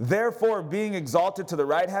 Therefore, being exalted to the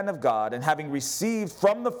right hand of God, and having received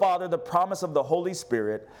from the Father the promise of the Holy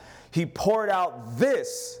Spirit, he poured out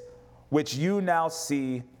this which you now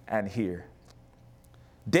see and hear.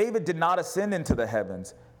 David did not ascend into the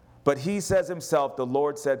heavens, but he says himself, the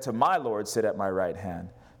Lord said to my Lord, sit at my right hand,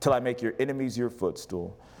 till I make your enemies your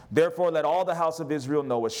footstool. Therefore, let all the house of Israel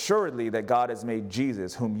know assuredly that God has made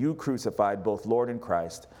Jesus, whom you crucified, both Lord and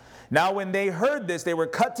Christ. Now, when they heard this, they were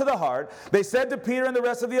cut to the heart. They said to Peter and the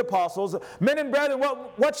rest of the apostles, men and brethren,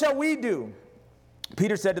 what shall we do?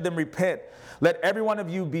 Peter said to them, repent. Let every one of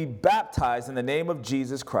you be baptized in the name of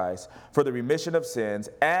Jesus Christ for the remission of sins,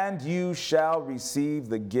 and you shall receive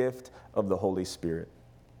the gift of the Holy Spirit.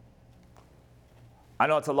 I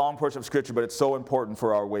know it's a long portion of Scripture, but it's so important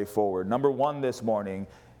for our way forward. Number one this morning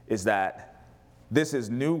is that this is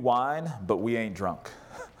new wine, but we ain't drunk.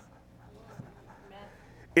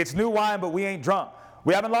 It's new wine, but we ain't drunk.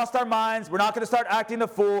 We haven't lost our minds. We're not going to start acting a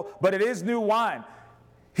fool, but it is new wine.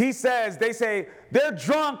 He says, they say, they're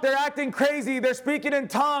drunk, they're acting crazy, they're speaking in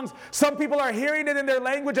tongues. Some people are hearing it in their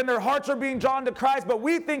language and their hearts are being drawn to Christ, but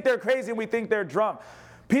we think they're crazy and we think they're drunk.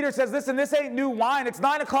 Peter says, listen, this ain't new wine. It's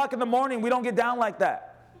 9 o'clock in the morning. We don't get down like that.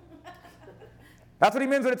 That's what he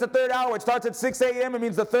means when it's the third hour. It starts at 6 a.m. It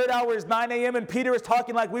means the third hour is 9 a.m. And Peter is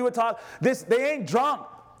talking like we would talk. They ain't drunk.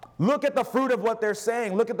 Look at the fruit of what they're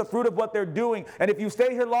saying. Look at the fruit of what they're doing. And if you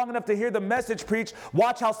stay here long enough to hear the message preached,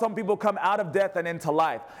 watch how some people come out of death and into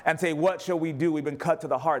life and say, what shall we do? We've been cut to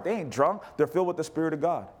the heart. They ain't drunk. They're filled with the Spirit of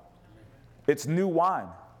God. It's new wine.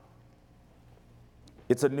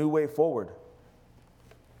 It's a new way forward.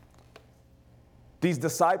 These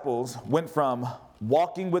disciples went from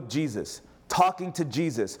walking with Jesus, talking to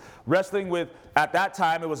Jesus, wrestling with, at that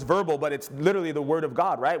time it was verbal, but it's literally the Word of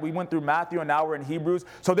God, right? We went through Matthew and now we're in Hebrews.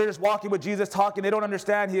 So they're just walking with Jesus, talking. They don't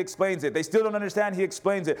understand, he explains it. They still don't understand, he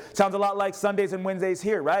explains it. Sounds a lot like Sundays and Wednesdays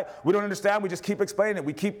here, right? We don't understand, we just keep explaining it.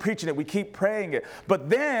 We keep preaching it. We keep praying it.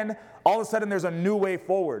 But then, all of a sudden, there's a new way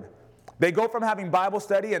forward. They go from having Bible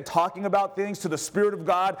study and talking about things to the Spirit of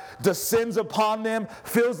God descends upon them,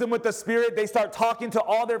 fills them with the Spirit. They start talking to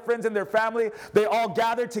all their friends and their family. They all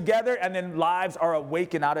gather together, and then lives are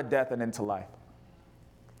awakened out of death and into life.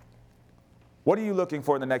 What are you looking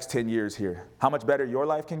for in the next 10 years here? How much better your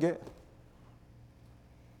life can get?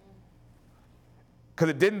 Because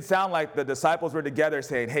it didn't sound like the disciples were together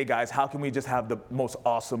saying, hey guys, how can we just have the most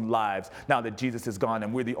awesome lives now that Jesus is gone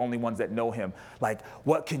and we're the only ones that know him? Like,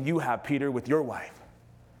 what can you have, Peter, with your wife?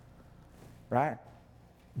 Right?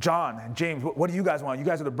 John and James, what do you guys want? You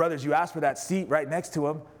guys are the brothers. You asked for that seat right next to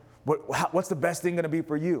him. What's the best thing going to be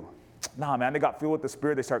for you? Nah, man, they got filled with the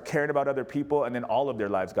Spirit. They start caring about other people, and then all of their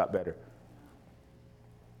lives got better.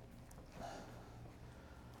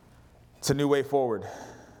 It's a new way forward.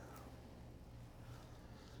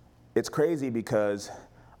 It's crazy because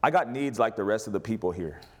I got needs like the rest of the people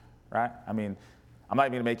here, right? I mean, I'm not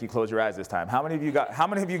even gonna make you close your eyes this time. How many of you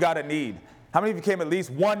got a need? How many of you came at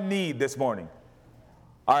least one need this morning?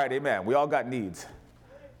 All right, amen. We all got needs.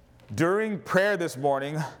 During prayer this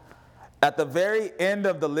morning, at the very end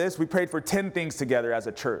of the list, we prayed for 10 things together as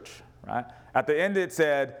a church, right? At the end it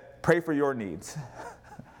said, pray for your needs.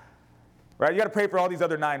 Right? You got to pray for all these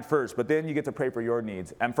other 9 first, but then you get to pray for your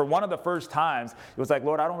needs. And for one of the first times, it was like,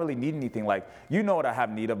 Lord, I don't really need anything. Like, you know what I have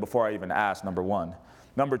need of before I even ask, number one.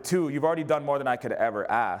 Number two, you've already done more than I could ever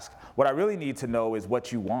ask. What I really need to know is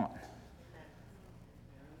what you want.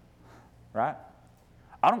 Right?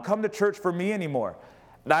 I don't come to church for me anymore.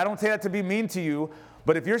 Now, I don't say that to be mean to you,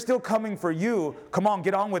 but if you're still coming for you, come on,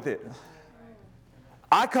 get on with it.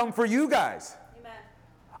 I come for you guys.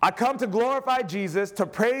 I come to glorify Jesus, to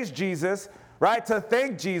praise Jesus, right? To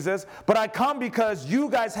thank Jesus. But I come because you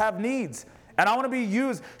guys have needs. And I want to be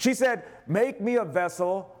used. She said, make me a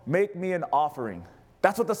vessel, make me an offering.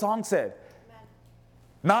 That's what the song said. Amen.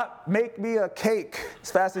 Not make me a cake as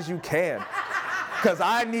fast as you can. Because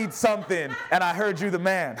I need something and I heard you the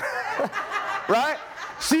man. Right?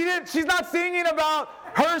 She's not singing about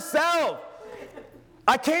herself.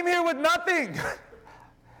 I came here with nothing.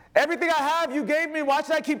 Everything I have, you gave me. Why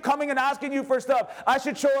should I keep coming and asking you for stuff? I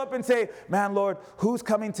should show up and say, man, Lord, who's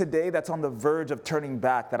coming today that's on the verge of turning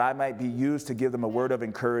back that I might be used to give them a word of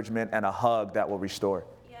encouragement and a hug that will restore?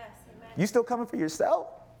 Yes, amen. You still coming for yourself?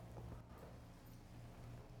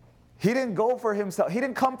 He didn't go for himself. He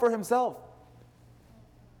didn't come for himself.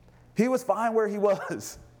 He was fine where he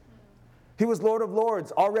was. He was Lord of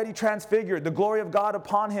Lords, already transfigured, the glory of God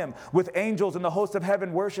upon him, with angels and the host of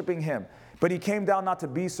heaven worshiping him. But he came down not to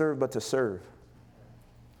be served, but to serve.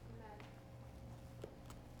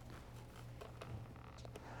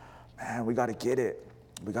 Man, we got to get it.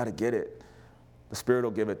 We got to get it. The Spirit will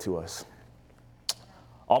give it to us.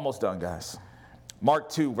 Almost done, guys. Mark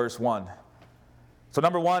 2, verse 1. So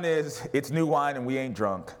number 1 is, it's new wine and we ain't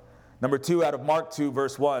drunk. Number 2, out of Mark 2,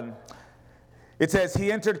 verse 1, it says,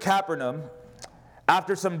 he entered Capernaum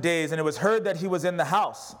after some days, and it was heard that he was in the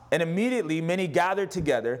house. And immediately many gathered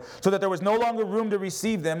together, so that there was no longer room to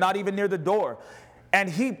receive them, not even near the door. And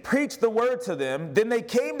he preached the word to them. Then they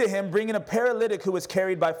came to him, bringing a paralytic who was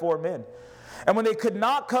carried by 4 men. And when they could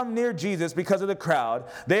not come near Jesus because of the crowd,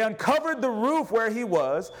 they uncovered the roof where he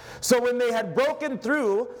was. So when they had broken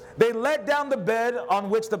through, they let down the bed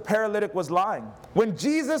on which the paralytic was lying. When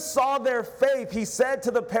Jesus saw their faith, he said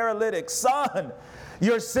to the paralytic, son,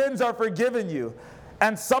 your sins are forgiven you.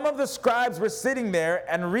 And some of the scribes were sitting there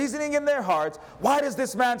and reasoning in their hearts, why does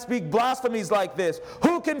this man speak blasphemies like this?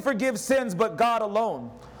 Who can forgive sins but God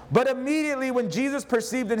alone? But immediately when Jesus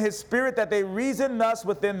perceived in his spirit that they reasoned thus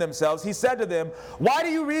within themselves, he said to them, why do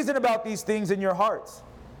you reason about these things in your hearts?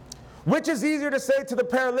 Which is easier to say to the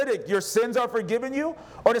paralytic, your sins are forgiven you?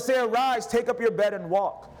 Or to say, arise, take up your bed and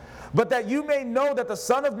walk? But that you may know that the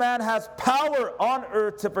Son of Man has power on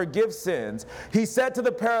earth to forgive sins, he said to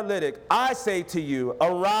the paralytic, I say to you,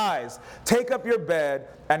 arise, take up your bed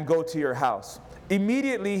and go to your house.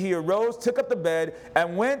 Immediately he arose, took up the bed,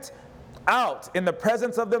 and went out in the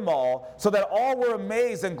presence of them all, so that all were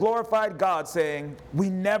amazed and glorified God, saying,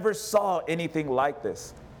 we never saw anything like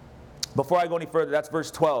this. Before I go any further, that's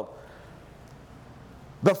verse 12.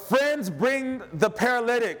 The friends bring the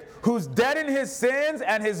paralytic who's dead in his sins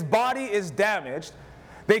and his body is damaged.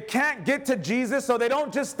 They can't get to Jesus, so they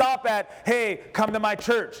don't just stop at, hey, come to my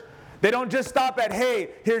church. They don't just stop at,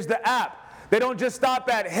 hey, here's the app. They don't just stop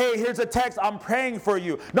at, hey, here's a text, I'm praying for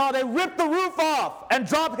you. No, they rip the roof off and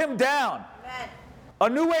drop him down. Amen. A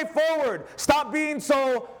new way forward. Stop being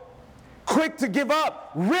so quick to give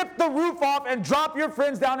up. Rip the roof off and drop your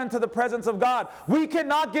friends down into the presence of God. We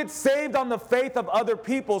cannot get saved on the faith of other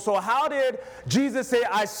people. So how did Jesus say,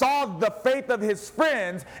 I saw the faith of his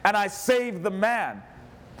friends and I saved the man?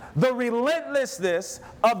 the relentlessness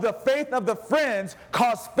of the faith of the friends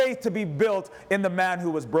caused faith to be built in the man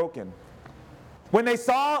who was broken. When he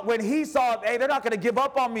saw, hey, they're not going to give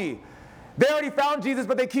up on me. They already found Jesus,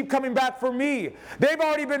 but they keep coming back for me. They've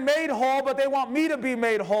already been made whole, but they want me to be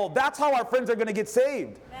made whole. That's how our friends are going to get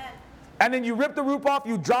saved. Amen. And then you rip the roof off,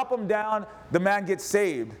 you drop them down, the man gets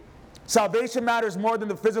saved. Salvation matters more than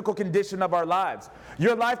the physical condition of our lives.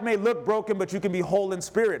 Your life may look broken, but you can be whole in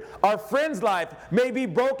spirit. Our friend's life may be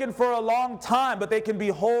broken for a long time, but they can be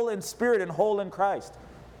whole in spirit and whole in Christ.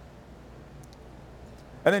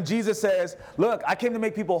 And then Jesus says, look, I came to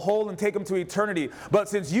make people whole and take them to eternity. But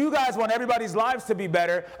since you guys want everybody's lives to be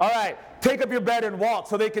better, all right, take up your bed and walk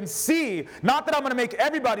so they can see, not that I'm going to make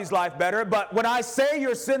everybody's life better, but when I say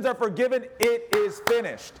your sins are forgiven, it is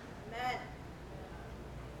finished. Amen.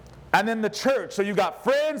 And then the church. So you've got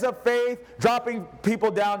friends of faith dropping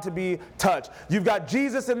people down to be touched. You've got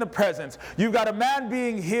Jesus in the presence. You've got a man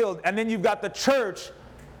being healed. And then you've got the church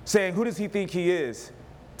saying, who does he think he is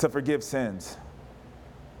to forgive sins?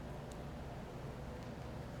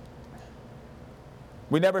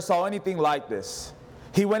 We never saw anything like this.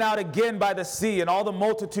 He went out again by the sea, and all the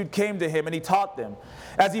multitude came to him, and he taught them.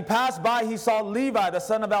 As he passed by, he saw Levi, the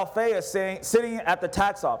son of Alphaeus, sitting at the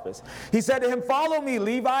tax office. He said to him, follow me,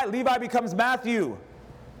 Levi. Levi becomes Matthew.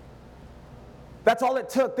 That's all it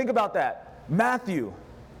took. Think about that. Matthew.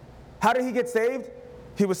 How did he get saved?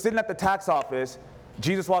 He was sitting at the tax office.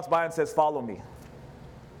 Jesus walks by and says, follow me.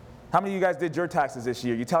 How many of you guys did your taxes this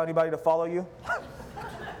year? You tell anybody to follow you?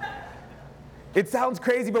 It sounds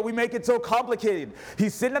crazy, but we make it so complicated.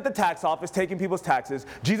 He's sitting at the tax office taking people's taxes.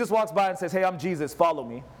 Jesus walks by and says, hey, I'm Jesus, follow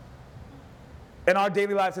me. In our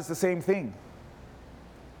daily lives, it's the same thing.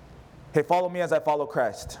 Hey, follow me as I follow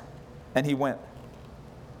Christ. And he went.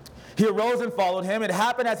 He arose and followed him. It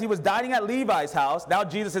happened as he was dining at Levi's house. Now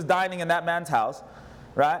Jesus is dining in that man's house,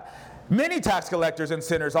 right? Many tax collectors and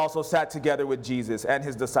sinners also sat together with Jesus and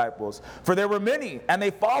his disciples, for there were many, and they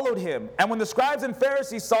followed him. And when the scribes and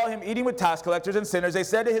Pharisees saw him eating with tax collectors and sinners, they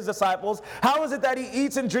said to his disciples, how is it that he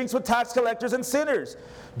eats and drinks with tax collectors and sinners?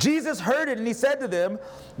 Jesus heard it, and he said to them,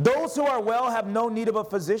 those who are well have no need of a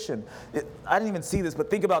physician. I didn't even see this, but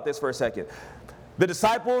think about this for a second. The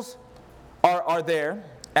disciples are there,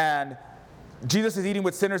 and Jesus is eating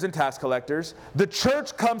with sinners and tax collectors. The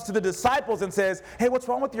church comes to the disciples and says, hey, what's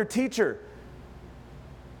wrong with your teacher?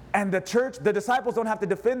 And the disciples don't have to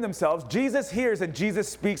defend themselves. Jesus hears and Jesus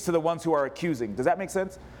speaks to the ones who are accusing. Does that make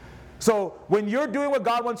sense? So when you're doing what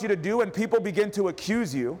God wants you to do and people begin to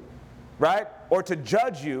accuse you, right, or to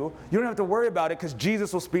judge you, you don't have to worry about it because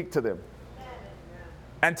Jesus will speak to them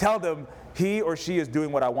and tell them he or she is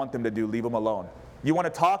doing what I want them to do. Leave them alone. You want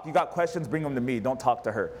to talk? You got questions? Bring them to me. Don't talk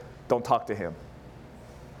to her. Don't talk to him.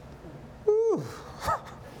 Woo.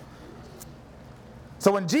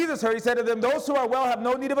 So when Jesus heard, he said to them, those who are well have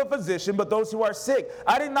no need of a physician, but those who are sick.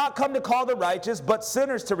 I did not come to call the righteous, but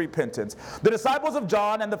sinners to repentance. The disciples of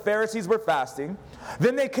John and the Pharisees were fasting.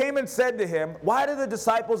 Then they came and said to him, why do the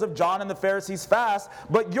disciples of John and the Pharisees fast,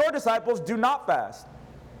 but your disciples do not fast?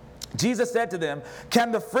 Jesus said to them,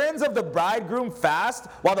 can the friends of the bridegroom fast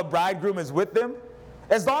while the bridegroom is with them?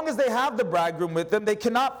 As long as they have the bridegroom with them, they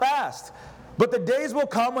cannot fast. But the days will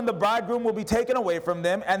come when the bridegroom will be taken away from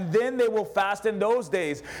them, and then they will fast in those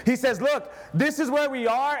days. He says, look, this is where we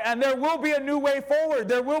are, and there will be a new way forward.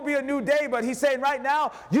 There will be a new day. But he's saying right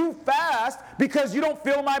now, you fast because you don't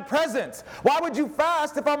feel my presence. Why would you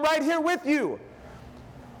fast if I'm right here with you?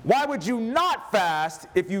 Why would you not fast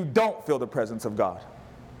if you don't feel the presence of God?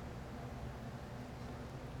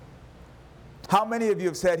 How many of you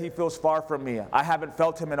have said he feels far from me? I haven't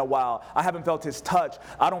felt him in a while. I haven't felt his touch.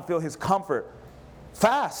 I don't feel his comfort.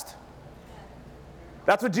 Fast.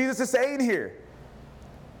 That's what Jesus is saying here.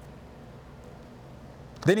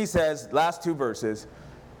 Then he says, last two verses,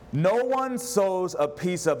 no one sews a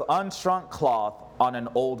piece of unshrunk cloth on an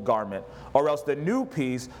old garment, or else the new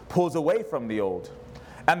piece pulls away from the old,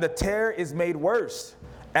 and the tear is made worse.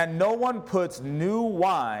 And no one puts new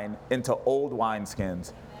wine into old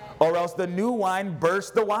wineskins, or else the new wine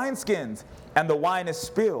bursts the wineskins, and the wine is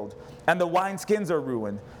spilled, and the wineskins are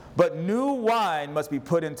ruined. But new wine must be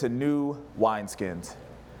put into new wineskins.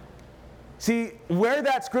 See, where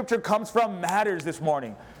that scripture comes from matters this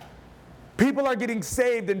morning. People are getting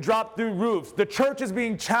saved and dropped through roofs. The church is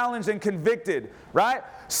being challenged and convicted, right?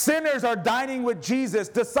 Sinners are dining with Jesus.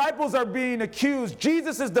 Disciples are being accused.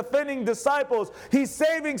 Jesus is defending disciples. He's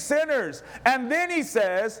saving sinners. And then he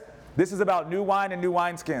says, this is about new wine and new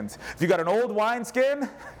wineskins. If you got an old wineskin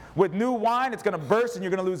with new wine, it's going to burst and you're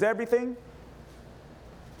going to lose everything.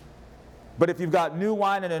 But if you've got new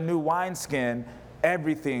wine and a new wineskin,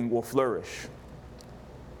 everything will flourish.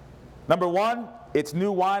 Number one, it's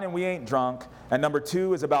new wine and we ain't drunk. And number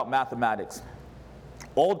two is about mathematics.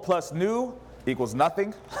 Old plus new equals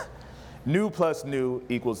nothing. New plus new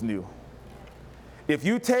equals new. If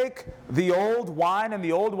you take the old wine and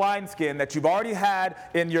the old wineskin that you've already had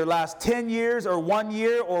in your last 10 years or 1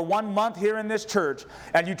 year or 1 month here in this church,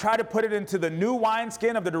 and you try to put it into the new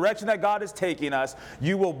wineskin of the direction that God is taking us,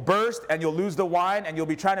 you will burst and you'll lose the wine and you'll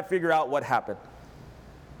be trying to figure out what happened.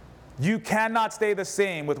 You cannot stay the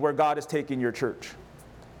same with where God is taking your church.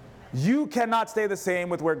 You cannot stay the same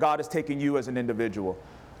with where God is taking you as an individual.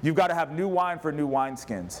 You've got to have new wine for new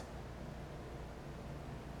wineskins.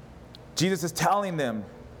 Jesus is telling them,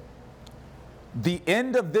 the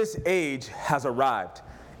end of this age has arrived.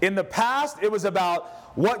 In the past, it was about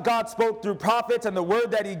what God spoke through prophets and the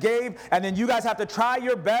word that he gave, and then you guys have to try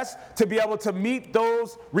your best to be able to meet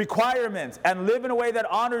those requirements and live in a way that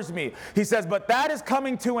honors me. He says, but that is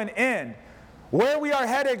coming to an end. Where we are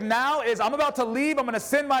headed now is I'm about to leave. I'm going to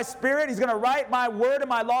send my Spirit. He's going to write my word and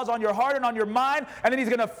my laws on your heart and on your mind. And then he's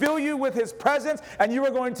going to fill you with his presence. And you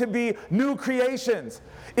are going to be new creations.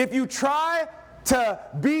 If you try to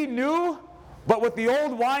be new, but with the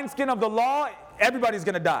old wineskin of the law, everybody's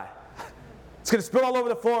going to die. It's going to spill all over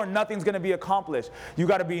the floor and nothing's going to be accomplished. You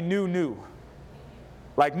got to be new.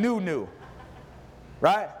 Like new.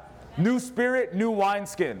 Right? New spirit, new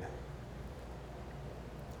wineskin.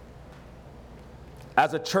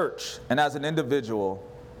 As a church and as an individual,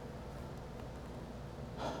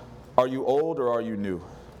 are you old or are you new?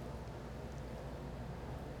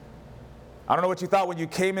 I don't know what you thought when you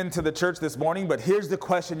came into the church this morning, but here's the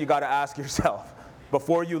question you got to ask yourself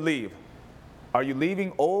before you leave. Are you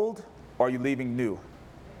leaving old or are you leaving new?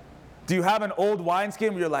 Do you have an old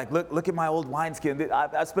wineskin where you're like, look at my old wineskin.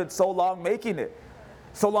 I spent so long making it.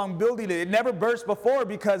 So long building it. It never burst before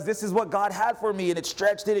because this is what God had for me and it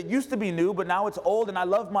stretched it. It used to be new, but now it's old and I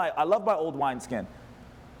love my old wineskin.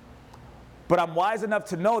 But I'm wise enough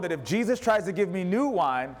to know that if Jesus tries to give me new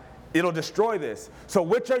wine, it'll destroy this. So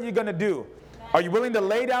which are you going to do? Are you willing to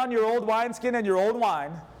lay down your old wineskin and your old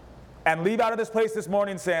wine and leave out of this place this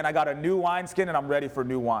morning saying, I got a new wineskin and I'm ready for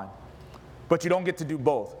new wine? But you don't get to do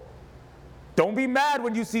both. Don't be mad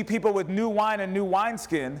when you see people with new wine and new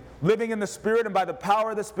wineskin living in the Spirit and by the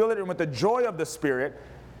power of the Spirit and with the joy of the Spirit,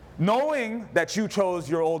 knowing that you chose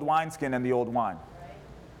your old wineskin and the old wine.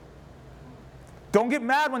 Don't get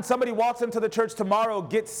mad when somebody walks into the church tomorrow,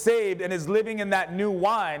 gets saved, and is living in that new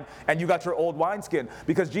wine, and you got your old wineskin.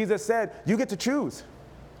 Because Jesus said, you get to choose.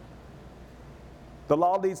 The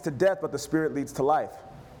law leads to death, but the Spirit leads to life.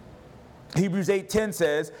 Hebrews 8:10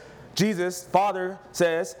 says, Jesus, Father,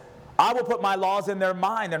 says, I will put my laws in their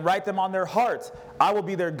mind and write them on their hearts. I will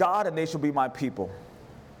be their God and they shall be my people.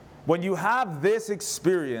 When you have this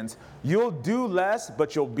experience, you'll do less,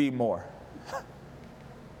 but you'll be more.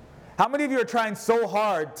 How many of you are trying so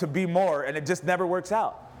hard to be more and it just never works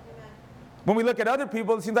out? Amen. When we look at other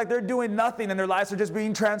people, it seems like they're doing nothing and their lives are just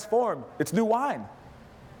being transformed. It's new wine.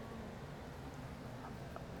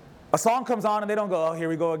 A song comes on and they don't go, oh, here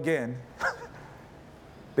we go again.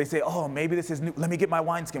 They say, oh, maybe this is new. Let me get my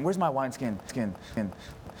wineskin. Where's my wineskin?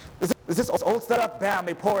 Is this old stuff? Bam,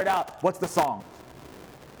 they pour it out. What's the song?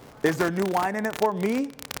 Is there new wine in it for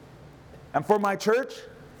me and for my church?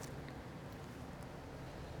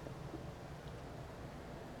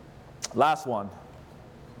 Last one.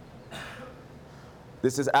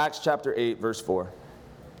 This is Acts chapter 8, verse 4.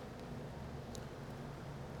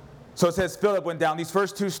 So it says Philip went down. These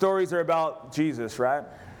first two stories are about Jesus, right?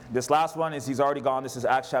 This last one is he's already gone. This is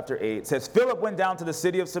Acts chapter 8. It says, Philip went down to the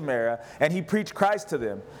city of Samaria, and he preached Christ to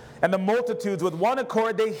them. And the multitudes, with one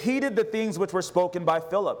accord, they heeded the things which were spoken by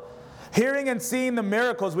Philip, hearing and seeing the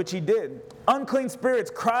miracles which he did. Unclean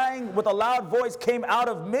spirits, crying with a loud voice, came out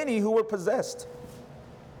of many who were possessed.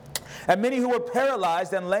 And many who were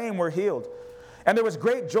paralyzed and lame were healed. And there was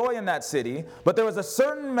great joy in that city. But there was a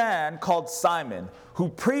certain man called Simon, who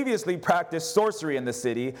previously practiced sorcery in the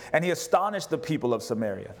city, and he astonished the people of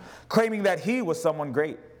Samaria, claiming that he was someone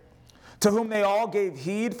great, to whom they all gave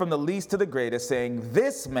heed from the least to the greatest, saying,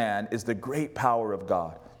 this man is the great power of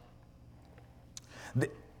God.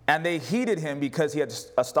 And they heeded him because he had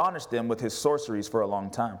astonished them with his sorceries for a long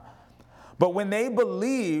time. But when they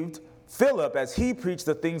believed Philip, as he preached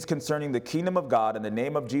the things concerning the kingdom of God in the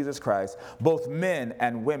name of Jesus Christ, both men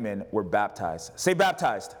and women were baptized. Say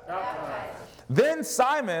baptized. Baptized. Then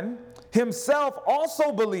Simon himself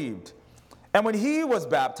also believed. And when he was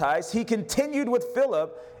baptized, he continued with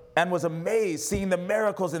Philip and was amazed, seeing the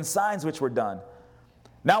miracles and signs which were done.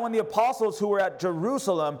 Now when the apostles who were at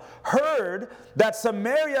Jerusalem heard that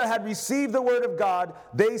Samaria had received the word of God,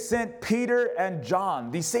 they sent Peter and John,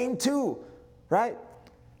 the same two, right?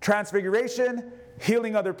 Transfiguration,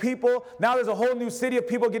 healing other people. Now there's a whole new city of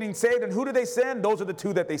people getting saved. And who do they send? Those are the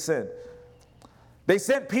two that they sent. They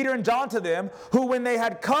sent Peter and John to them, who when they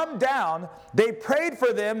had come down, they prayed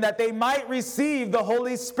for them that they might receive the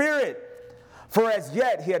Holy Spirit. For as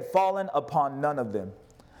yet he had fallen upon none of them.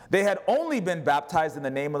 They had only been baptized in the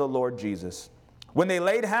name of the Lord Jesus, when they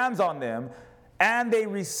laid hands on them, and they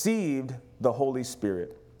received the Holy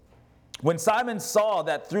Spirit. When Simon saw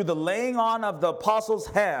that through the laying on of the apostles'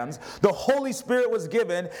 hands, the Holy Spirit was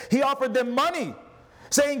given, he offered them money,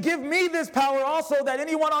 saying, "Give me this power also, that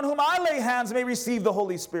anyone on whom I lay hands may receive the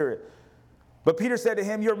Holy Spirit." But Peter said to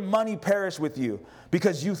him, "Your money perish with you,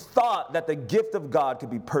 because you thought that the gift of God could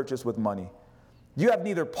be purchased with money. You have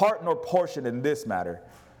neither part nor portion in this matter.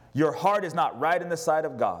 Your heart is not right in the sight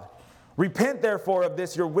of God. Repent therefore of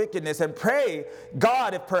this your wickedness, and pray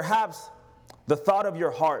God if perhaps the thought of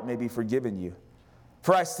your heart may be forgiven you.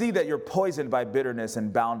 For I see that you're poisoned by bitterness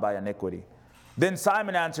and bound by iniquity." Then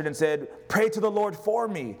Simon answered and said, "Pray to the Lord for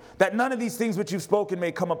me, that none of these things which you've spoken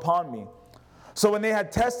may come upon me." So when they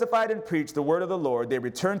had testified and preached the word of the Lord, they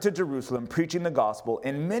returned to Jerusalem, preaching the gospel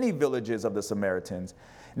in many villages of the Samaritans.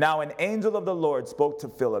 Now an angel of the Lord spoke to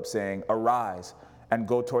Philip, saying, "Arise and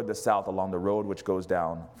go toward the south along the road which goes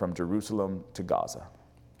down from Jerusalem to Gaza."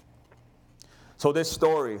 So this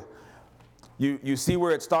story, you see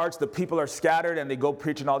where it starts. The people are scattered and they go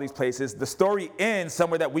preach in all these places. The story ends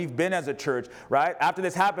somewhere that we've been as a church, right? After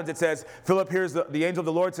this happens, it says, Philip hears the angel of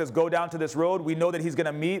the Lord says, "Go down to this road." We know that he's going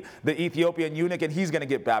to meet the Ethiopian eunuch and he's going to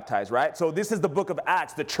get baptized, right? So this is the book of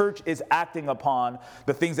Acts. The church is acting upon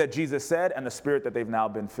the things that Jesus said and the spirit that they've now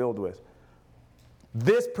been filled with.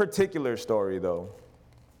 This particular story, though,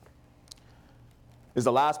 is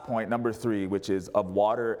the last point, number 3, which is of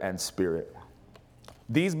water and spirit.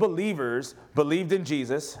 These believers believed in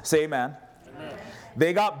Jesus. Say amen. Amen.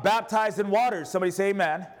 They got baptized in water. Somebody say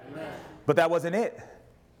amen. Amen. But that wasn't it.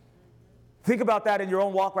 Think about that in your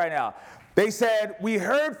own walk right now. They said, "We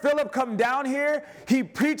heard Philip come down here. He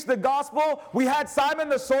preached the gospel. We had Simon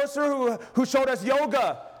the sorcerer who showed us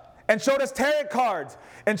yoga and showed us tarot cards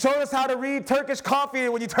and showed us how to read Turkish coffee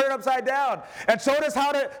when you turn it upside down and showed us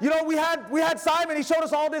how to, we had Simon. He showed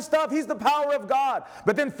us all this stuff. He's the power of God."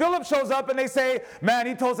 But then Philip shows up and they say, "Man,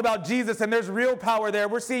 he told us about Jesus and there's real power there.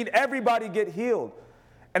 We're seeing everybody get healed."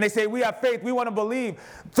 And they say, "We have faith. We want to believe."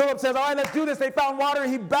 Philip says, "All right, let's do this." They found water.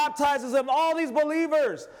 He baptizes them, all these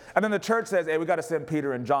believers. And then the church says, "Hey, we got to send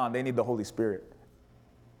Peter and John. They need the Holy Spirit."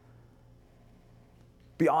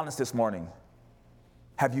 Be honest this morning.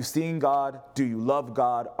 Have you seen God? Do you love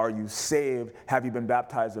God? Are you saved? Have you been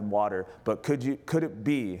baptized in water? But could it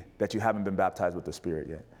be that you haven't been baptized with the Spirit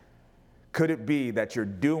yet? Could it be that you're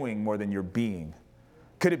doing more than you're being?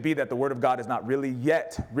 Could it be that the Word of God is not really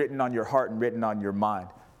yet written on your heart and written on your mind?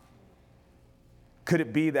 Could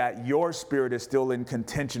it be that your spirit is still in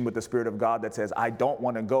contention with the Spirit of God that says, "I don't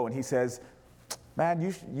want to go"? And he says,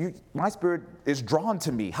 "Man, my spirit is drawn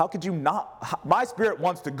to me. How could you not? My spirit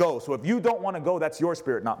wants to go. So if you don't want to go, that's your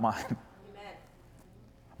spirit, not mine." Amen.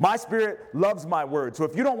 My spirit loves my word. So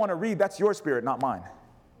if you don't want to read, that's your spirit, not mine.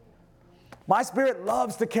 My spirit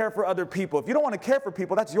loves to care for other people. If you don't want to care for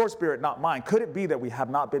people, that's your spirit, not mine. Could it be that we have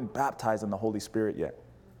not been baptized in the Holy Spirit yet?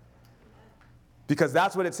 Because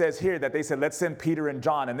that's what it says here, that they said, "Let's send Peter and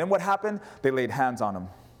John." And then what happened? They laid hands on them.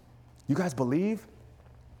 You guys believe?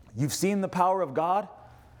 You've seen the power of God?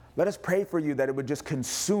 Let us pray for you that it would just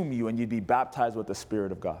consume you and you'd be baptized with the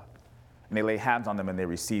Spirit of God. And they lay hands on them and they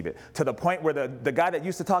receive it. To the point where the guy that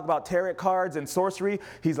used to talk about tarot cards and sorcery,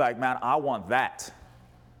 he's like, "Man, I want that.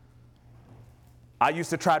 I used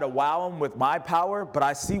to try to wow them with my power, but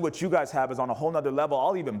I see what you guys have is on a whole nother level.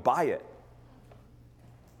 I'll even buy it."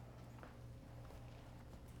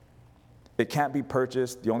 It can't be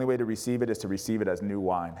purchased. The only way to receive it is to receive it as new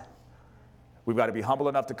wine. We've got to be humble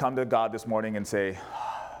enough to come to God this morning and say,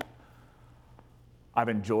 "I've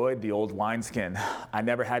enjoyed the old wineskin. I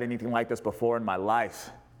never had anything like this before in my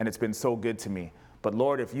life, and it's been so good to me. But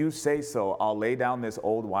Lord, if you say so, I'll lay down this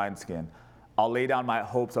old wineskin. I'll lay down my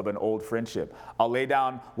hopes of an old friendship. I'll lay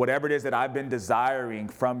down whatever it is that I've been desiring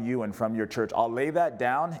from you and from your church. I'll lay that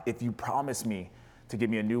down if you promise me to give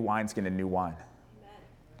me a new wineskin and new wine." Amen.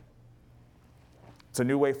 It's a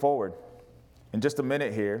new way forward. In just a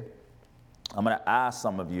minute here, I'm going to ask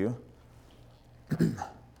some of you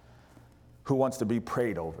who wants to be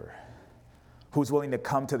prayed over, who's willing to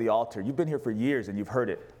come to the altar. You've been here for years and you've heard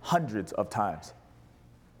it hundreds of times.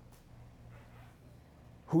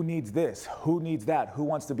 Who needs this? Who needs that? Who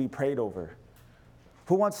wants to be prayed over?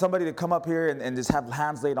 Who wants somebody to come up here and just have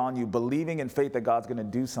hands laid on you, believing in faith that God's going to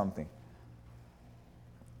do something?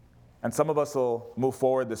 And some of us will move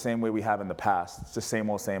forward the same way we have in the past. It's the same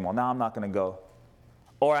old, same old. Now I'm not going to go.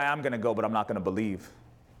 Or I am going to go, but I'm not going to believe.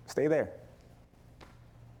 Stay there.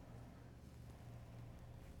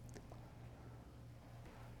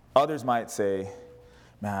 Others might say,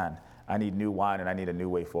 man, I need new wine and I need a new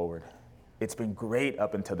way forward. It's been great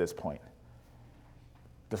up until this point.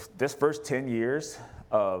 This first 10 years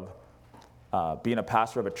of being a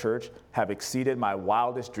pastor of a church have exceeded my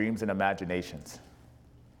wildest dreams and imaginations.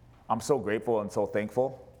 I'm so grateful and so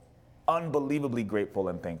thankful, unbelievably grateful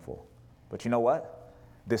and thankful. But you know what?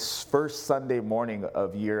 This first Sunday morning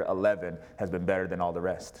of year 11 has been better than all the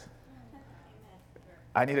rest.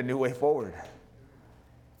 I need a new way forward.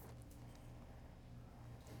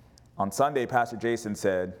 On Sunday, Pastor Jason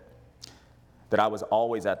said that I was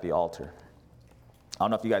always at the altar. I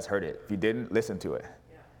don't know if you guys heard it. If you didn't, listen to it.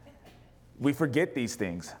 We forget these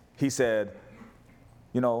things. He said,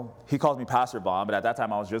 he calls me Pastor Vaughn, but at that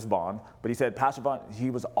time I was just Vaughn. But he said, Pastor Vaughn, he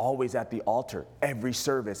was always at the altar, every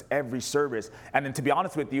service. And then to be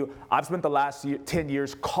honest with you, I've spent the last 10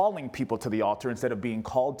 years calling people to the altar instead of being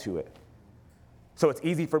called to it. So it's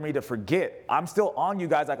easy for me to forget. I'm still on you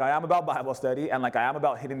guys like I am about Bible study and like I am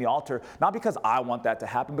about hitting the altar, not because I want that to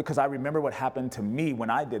happen, because I remember what happened to me when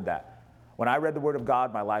I did that. When I read the Word of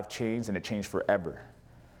God, my life changed and it changed forever.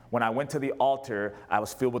 When I went to the altar, I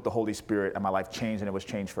was filled with the Holy Spirit and my life changed and it was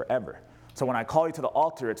changed forever. So when I call you to the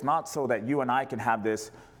altar, it's not so that you and I can have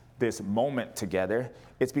this moment together.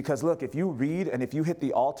 It's because, look, if you read and if you hit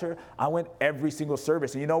the altar, I went every single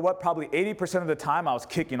service. And you know what? Probably 80% of the time I was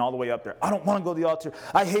kicking all the way up there. I don't want to go to the altar.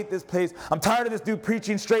 I hate this place. I'm tired of this dude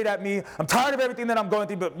preaching straight at me. I'm tired of everything that I'm going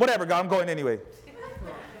through, but whatever, God, I'm going anyway.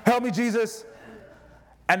 Help me, Jesus.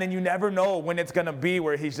 And then you never know when it's going to be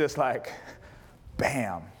where he's just like,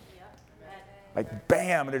 bam. Like,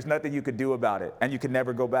 bam, and there's nothing you could do about it. And you can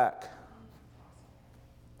never go back.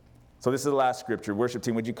 So this is the last scripture. Worship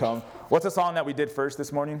team, would you come? What's the song that we did first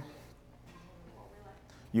this morning?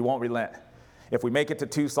 You Won't Relent. If we make it to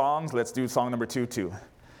 2 songs, let's do song number 2 too.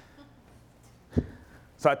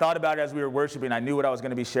 So I thought about it as we were worshiping. I knew what I was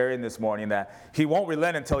going to be sharing this morning, that he won't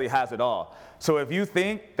relent until he has it all. So if you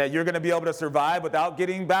think that you're going to be able to survive without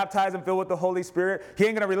getting baptized and filled with the Holy Spirit, he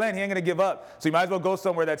ain't going to relent. He ain't going to give up. So you might as well go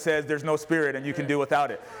somewhere that says there's no Spirit and you can do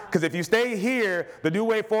without it. Because if you stay here, the new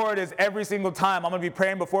way forward is every single time. I'm going to be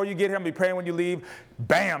praying before you get here. I'm going to be praying when you leave.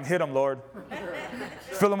 Bam, hit him, Lord.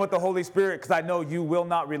 Fill him with the Holy Spirit, because I know you will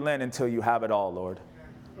not relent until you have it all, Lord.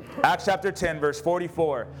 Acts chapter 10, verse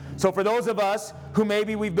 44. So for those of us who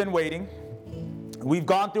maybe we've been waiting, we've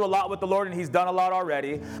gone through a lot with the Lord and he's done a lot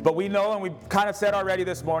already, but we know, and we've kind of said already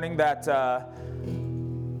this morning, that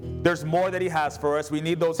there's more that he has for us. We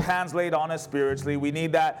need those hands laid on us spiritually. We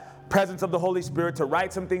need that presence of the Holy Spirit to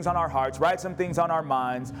write some things on our hearts, write some things on our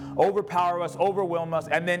minds, overpower us, overwhelm us,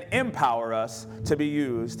 and then empower us to be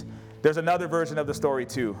used. There's another version of the story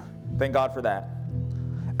too. Thank God for that.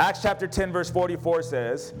 Acts chapter 10, verse 44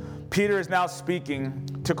 says, Peter is now speaking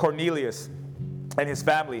to Cornelius and his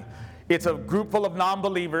family. It's a group full of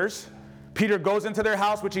non-believers. Peter goes into their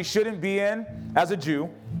house, which he shouldn't be in as a Jew,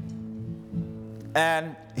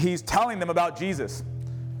 and he's telling them about Jesus.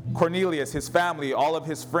 Cornelius, his family, all of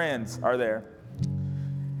his friends are there.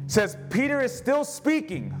 It says Peter is still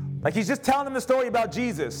speaking, like he's just telling them the story about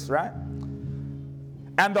Jesus, right?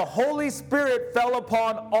 And the Holy Spirit fell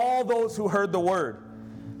upon all those who heard the word.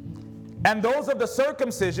 And those of the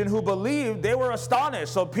circumcision who believed, they were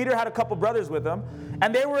astonished. So Peter had a couple brothers with him,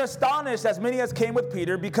 and they were astonished, as many as came with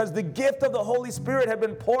Peter, because the gift of the Holy Spirit had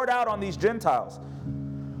been poured out on these Gentiles.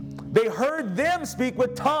 They heard them speak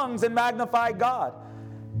with tongues and magnify God.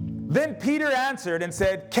 Then Peter answered and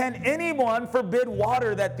said, can anyone forbid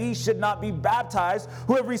water that these should not be baptized,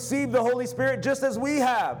 who have received the Holy Spirit just as we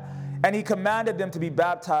have? And he commanded them to be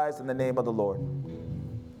baptized in the name of the Lord.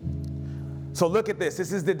 So look at this.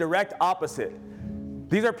 This is the direct opposite.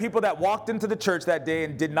 These are people that walked into the church that day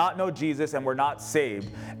and did not know Jesus and were not saved.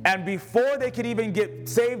 And before they could even get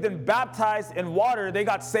saved and baptized in water, they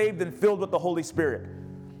got saved and filled with the Holy Spirit.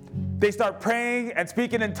 They start praying and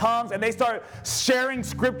speaking in tongues, and they start sharing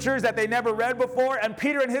scriptures that they never read before. And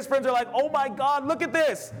Peter and his friends are like, oh my God, look at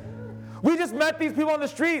this. We just met these people on the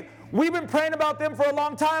street. We've been praying about them for a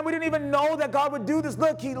long time. We didn't even know that God would do this.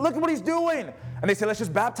 Look at what he's doing. And they say, let's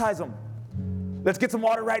just baptize him. Let's get some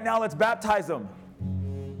water right now. Let's baptize them.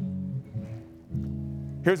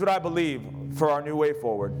 Here's what I believe for our new way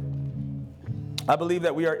forward. I believe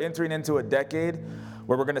that we are entering into a decade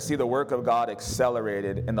where we're going to see the work of God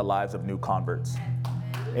accelerated in the lives of new converts.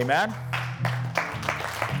 Amen?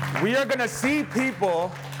 We are going to see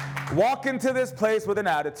people walk into this place with an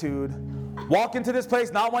attitude, walk into this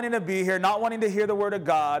place not wanting to be here, not wanting to hear the word of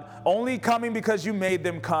God, only coming because you made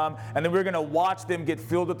them come, and then we're going to watch them get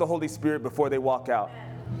filled with the Holy Spirit before they walk out.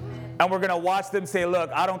 And we're going to watch them say,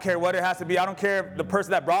 look, I don't care what it has to be. I don't care if the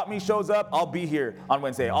person that brought me shows up. I'll be here on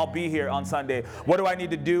Wednesday. I'll be here on Sunday. What do I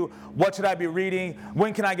need to do? What should I be reading?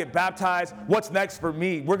 When can I get baptized? What's next for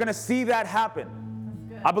me? We're going to see that happen.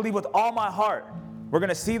 I believe with all my heart, we're going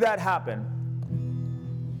to see that happen.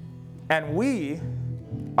 And we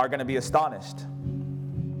are going to be astonished.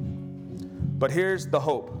 But here's the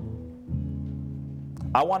hope.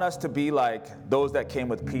 I want us to be like those that came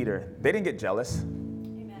with Peter. They didn't get jealous.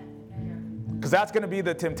 Because that's going to be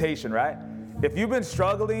the temptation, right? If you've been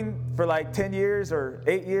struggling for like 10 years or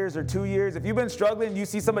 8 years or 2 years, if you've been struggling and you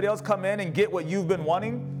see somebody else come in and get what you've been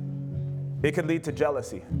wanting, it could lead to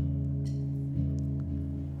jealousy.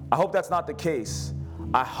 I hope that's not the case.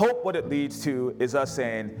 I hope what it leads to is us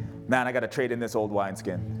saying, man, I got to trade in this old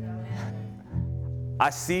wineskin.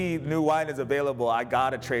 I see new wine is available. I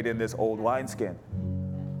got to trade in this old wineskin.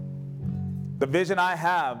 The vision I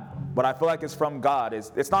have, what I feel like is from God,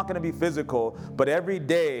 is it's not going to be physical, but every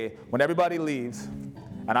day when everybody leaves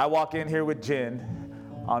and I walk in here with Jen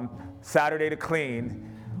on Saturday to clean,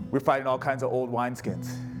 we're finding all kinds of old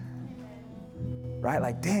wineskins. Right?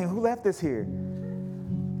 Like, dang, who left this here?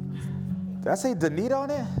 Did I say Danita on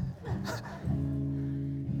it?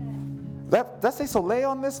 Did that say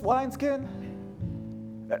Soleil on this wineskin?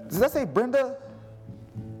 Does that say Brenda?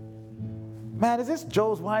 Man, is this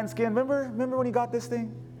Joe's wineskin? Remember when he got this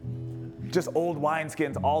thing? Just old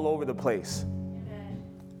wineskins all over the place.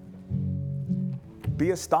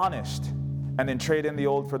 Be astonished and then trade in the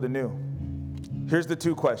old for the new. Here's the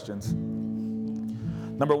 2 questions.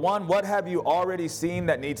 Number 1, what have you already seen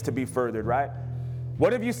that needs to be furthered, right?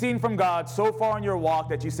 What have you seen from God so far in your walk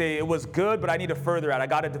that you say, it was good, but I need to further it. I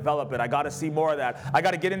got to develop it. I got to see more of that. I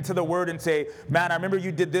got to get into the word and say, man, I remember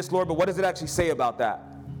you did this, Lord, but what does it actually say about that?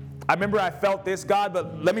 I remember I felt this, God,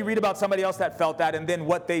 but let me read about somebody else that felt that and then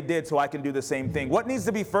what they did so I can do the same thing. What needs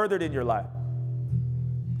to be furthered in your life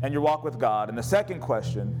and your walk with God? And the second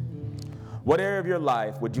question, what area of your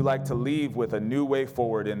life would you like to leave with a new way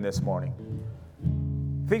forward in this morning?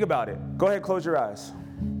 Think about it. Go ahead, close your eyes.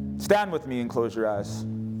 Stand with me and close your eyes.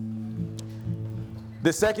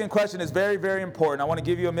 The second question is very, very important. I want to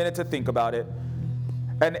give you a minute to think about it.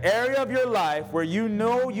 An area of your life where you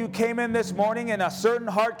know you came in this morning in a certain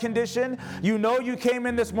heart condition. You know you came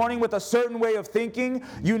in this morning with a certain way of thinking.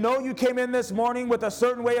 You know you came in this morning with a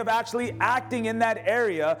certain way of actually acting in that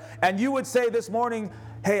area. And you would say this morning,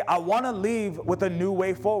 hey, I want to leave with a new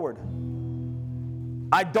way forward.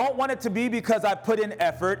 I don't want it to be because I put in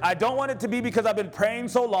effort. I don't want it to be because I've been praying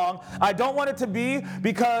so long. I don't want it to be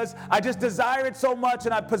because I just desire it so much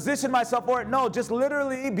and I position myself for it. No, just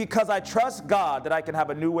literally because I trust God that I can have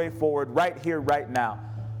a new way forward right here, right now.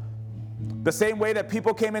 The same way that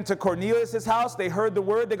people came into Cornelius' house, they heard the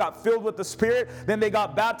word, they got filled with the Spirit, then they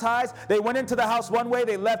got baptized. They went into the house one way,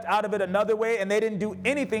 they left out of it another way, and they didn't do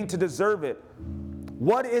anything to deserve it.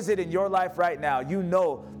 What is it in your life right now? You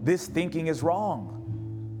know this thinking is wrong.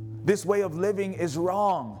 This way of living is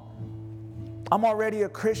wrong. I'm already a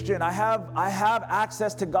Christian. I have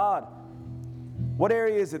access to God. What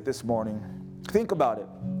area is it this morning? Think about it.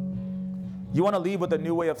 You want to leave with a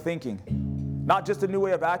new way of thinking. Not just a new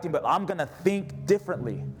way of acting, but I'm going to think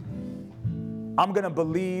differently. I'm going to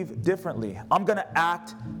believe differently. I'm going to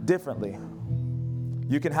act differently.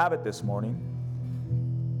 You can have it this morning.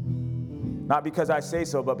 Not because I say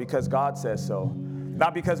so, but because God says so.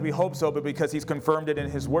 Not because we hope so, but because He's confirmed it in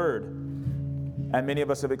His Word. And many of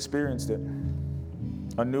us have experienced it.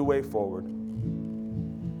 A new way forward.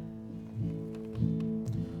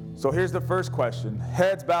 So here's the first question.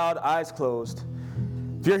 Heads bowed, eyes closed.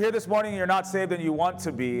 If you're here this morning and you're not saved and you want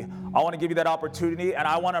to be, I want to give you that opportunity and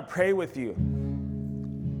I want to pray with you.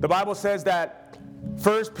 The Bible says that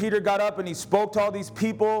first Peter got up and he spoke to all these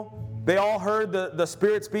people. They all heard the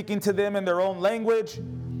Spirit speaking to them in their own language.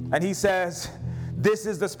 And he says, this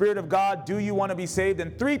is the Spirit of God. Do you want to be saved?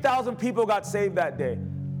 And 3,000 people got saved that day.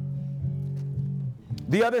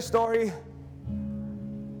 The other story,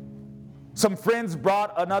 some friends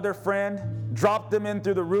brought another friend, dropped them in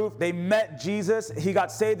through the roof. They met Jesus. He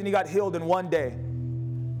got saved and he got healed in one day.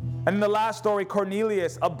 And in the last story,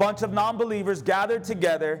 Cornelius, a bunch of non-believers gathered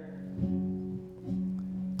together.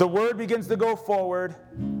 The word begins to go forward.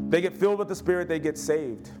 They get filled with the Spirit. They get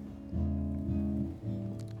saved.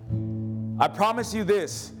 I promise you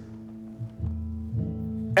this.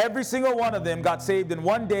 Every single one of them got saved in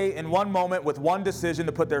one day, in one moment, with one decision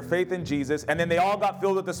to put their faith in Jesus. And then they all got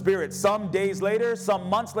filled with the Spirit. Some days later, some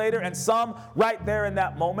months later, and some right there in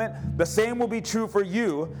that moment. The same will be true for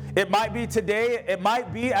you. It might be today. It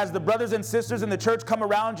might be as the brothers and sisters in the church come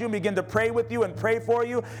around you and begin to pray with you and pray for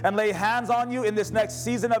you and lay hands on you in this next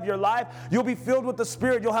season of your life. You'll be filled with the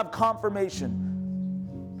Spirit. You'll have confirmation.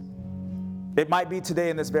 It might be today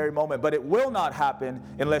in this very moment, but it will not happen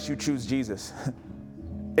unless you choose Jesus.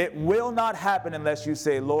 It will not happen unless you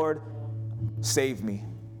say, Lord, save me.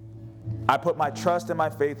 I put my trust and my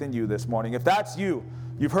faith in you this morning. If that's you,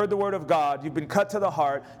 you've heard the word of God, you've been cut to the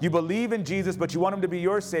heart, you believe in Jesus, but you want him to be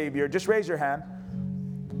your Savior, just raise your hand.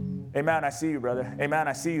 Amen, I see you, brother. Amen,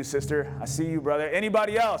 I see you, sister. I see you, brother.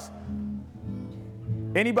 Anybody else?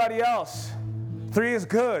 Anybody else? 3 is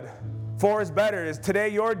good. 4 is better. Is today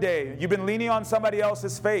your day? You've been leaning on somebody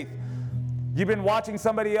else's faith. You've been watching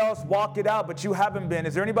somebody else walk it out, but you haven't been.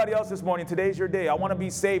 Is there anybody else this morning? Today's your day. I want to be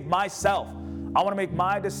saved myself. I want to make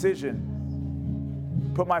my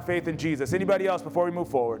decision. Put my faith in Jesus. Anybody else before we move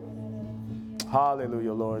forward?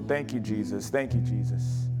 Hallelujah, Lord. Thank you, Jesus. Thank you,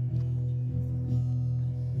 Jesus.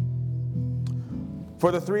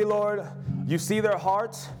 For the 3, Lord, you see their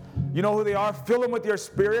hearts. You know who they are. Fill them with your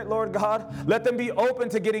Spirit, Lord God. Let them be open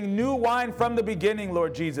to getting new wine from the beginning,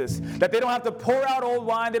 Lord Jesus. That they don't have to pour out old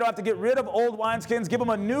wine. They don't have to get rid of old wineskins. Give them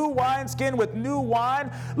a new wineskin with new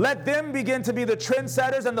wine. Let them begin to be the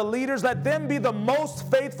trendsetters and the leaders. Let them be the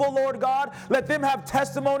most faithful, Lord God. Let them have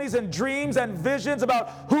testimonies and dreams and visions about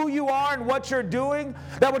who you are and what you're doing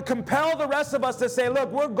that would compel the rest of us to say,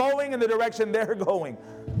 look, we're going in the direction they're going.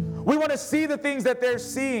 We want to see the things that they're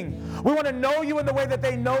seeing. We want to know you in the way that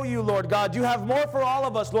they know you, Lord God. You have more for all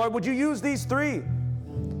of us, Lord. Would you use these 3?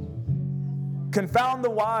 Confound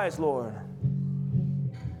the wise, Lord.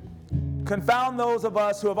 Confound those of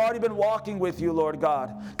us who have already been walking with you, Lord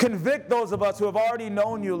God. Convict those of us who have already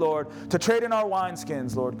known you, Lord, to trade in our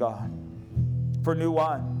wineskins, Lord God, for new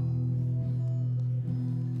wine.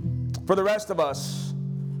 For the rest of us,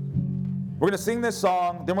 we're going to sing this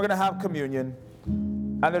song, then we're going to have communion.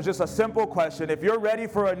 And there's just a simple question. If you're ready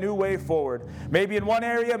for a new way forward, maybe in one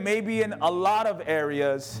area, maybe in a lot of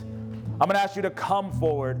areas, I'm going to ask you to come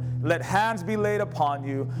forward. Let hands be laid upon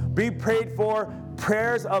you. Be prayed for,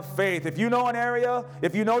 prayers of faith. If you know an area,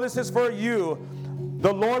 if you know this is for you,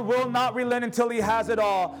 the Lord will not relent until he has it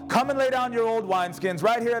all. Come and lay down your old wineskins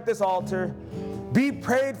right here at this altar. Be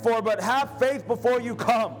prayed for, but have faith before you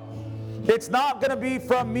come. It's not going to be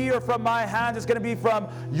from me or from my hands. It's going to be from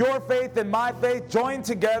your faith and my faith joined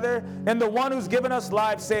together in the one who's given us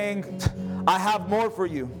life, saying, I have more for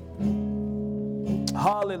you.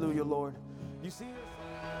 Hallelujah, Lord. You see this?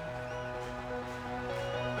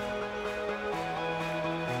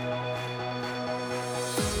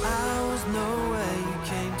 I was nowhere, you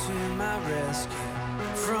came to my rescue.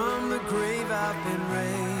 From the grave I've been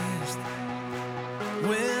raised.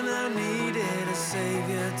 When I needed a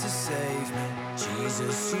Savior to save me,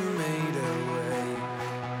 Jesus, you made a way.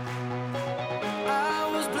 I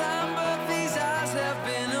was blind, but these eyes have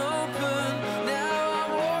been opened. Now I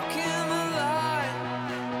walk in the light.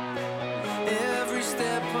 Every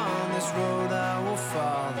step on this road I will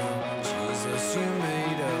follow. Jesus, you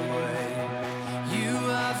made a way. You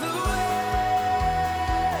are the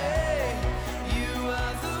way. You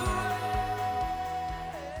are the way.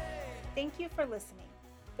 Thank you for listening.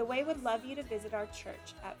 The Way would love you to visit our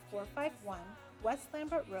church at 451 West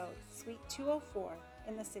Lambert Road, Suite 204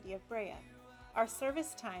 in the city of Brea. Our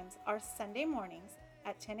service times are Sunday mornings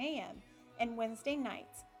at 10 a.m. and Wednesday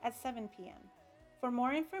nights at 7 p.m. For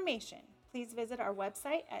more information, please visit our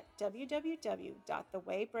website at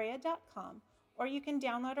www.thewaybrea.com, or you can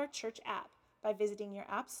download our church app by visiting your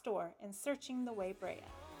app store and searching The Way Brea.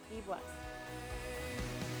 Be blessed.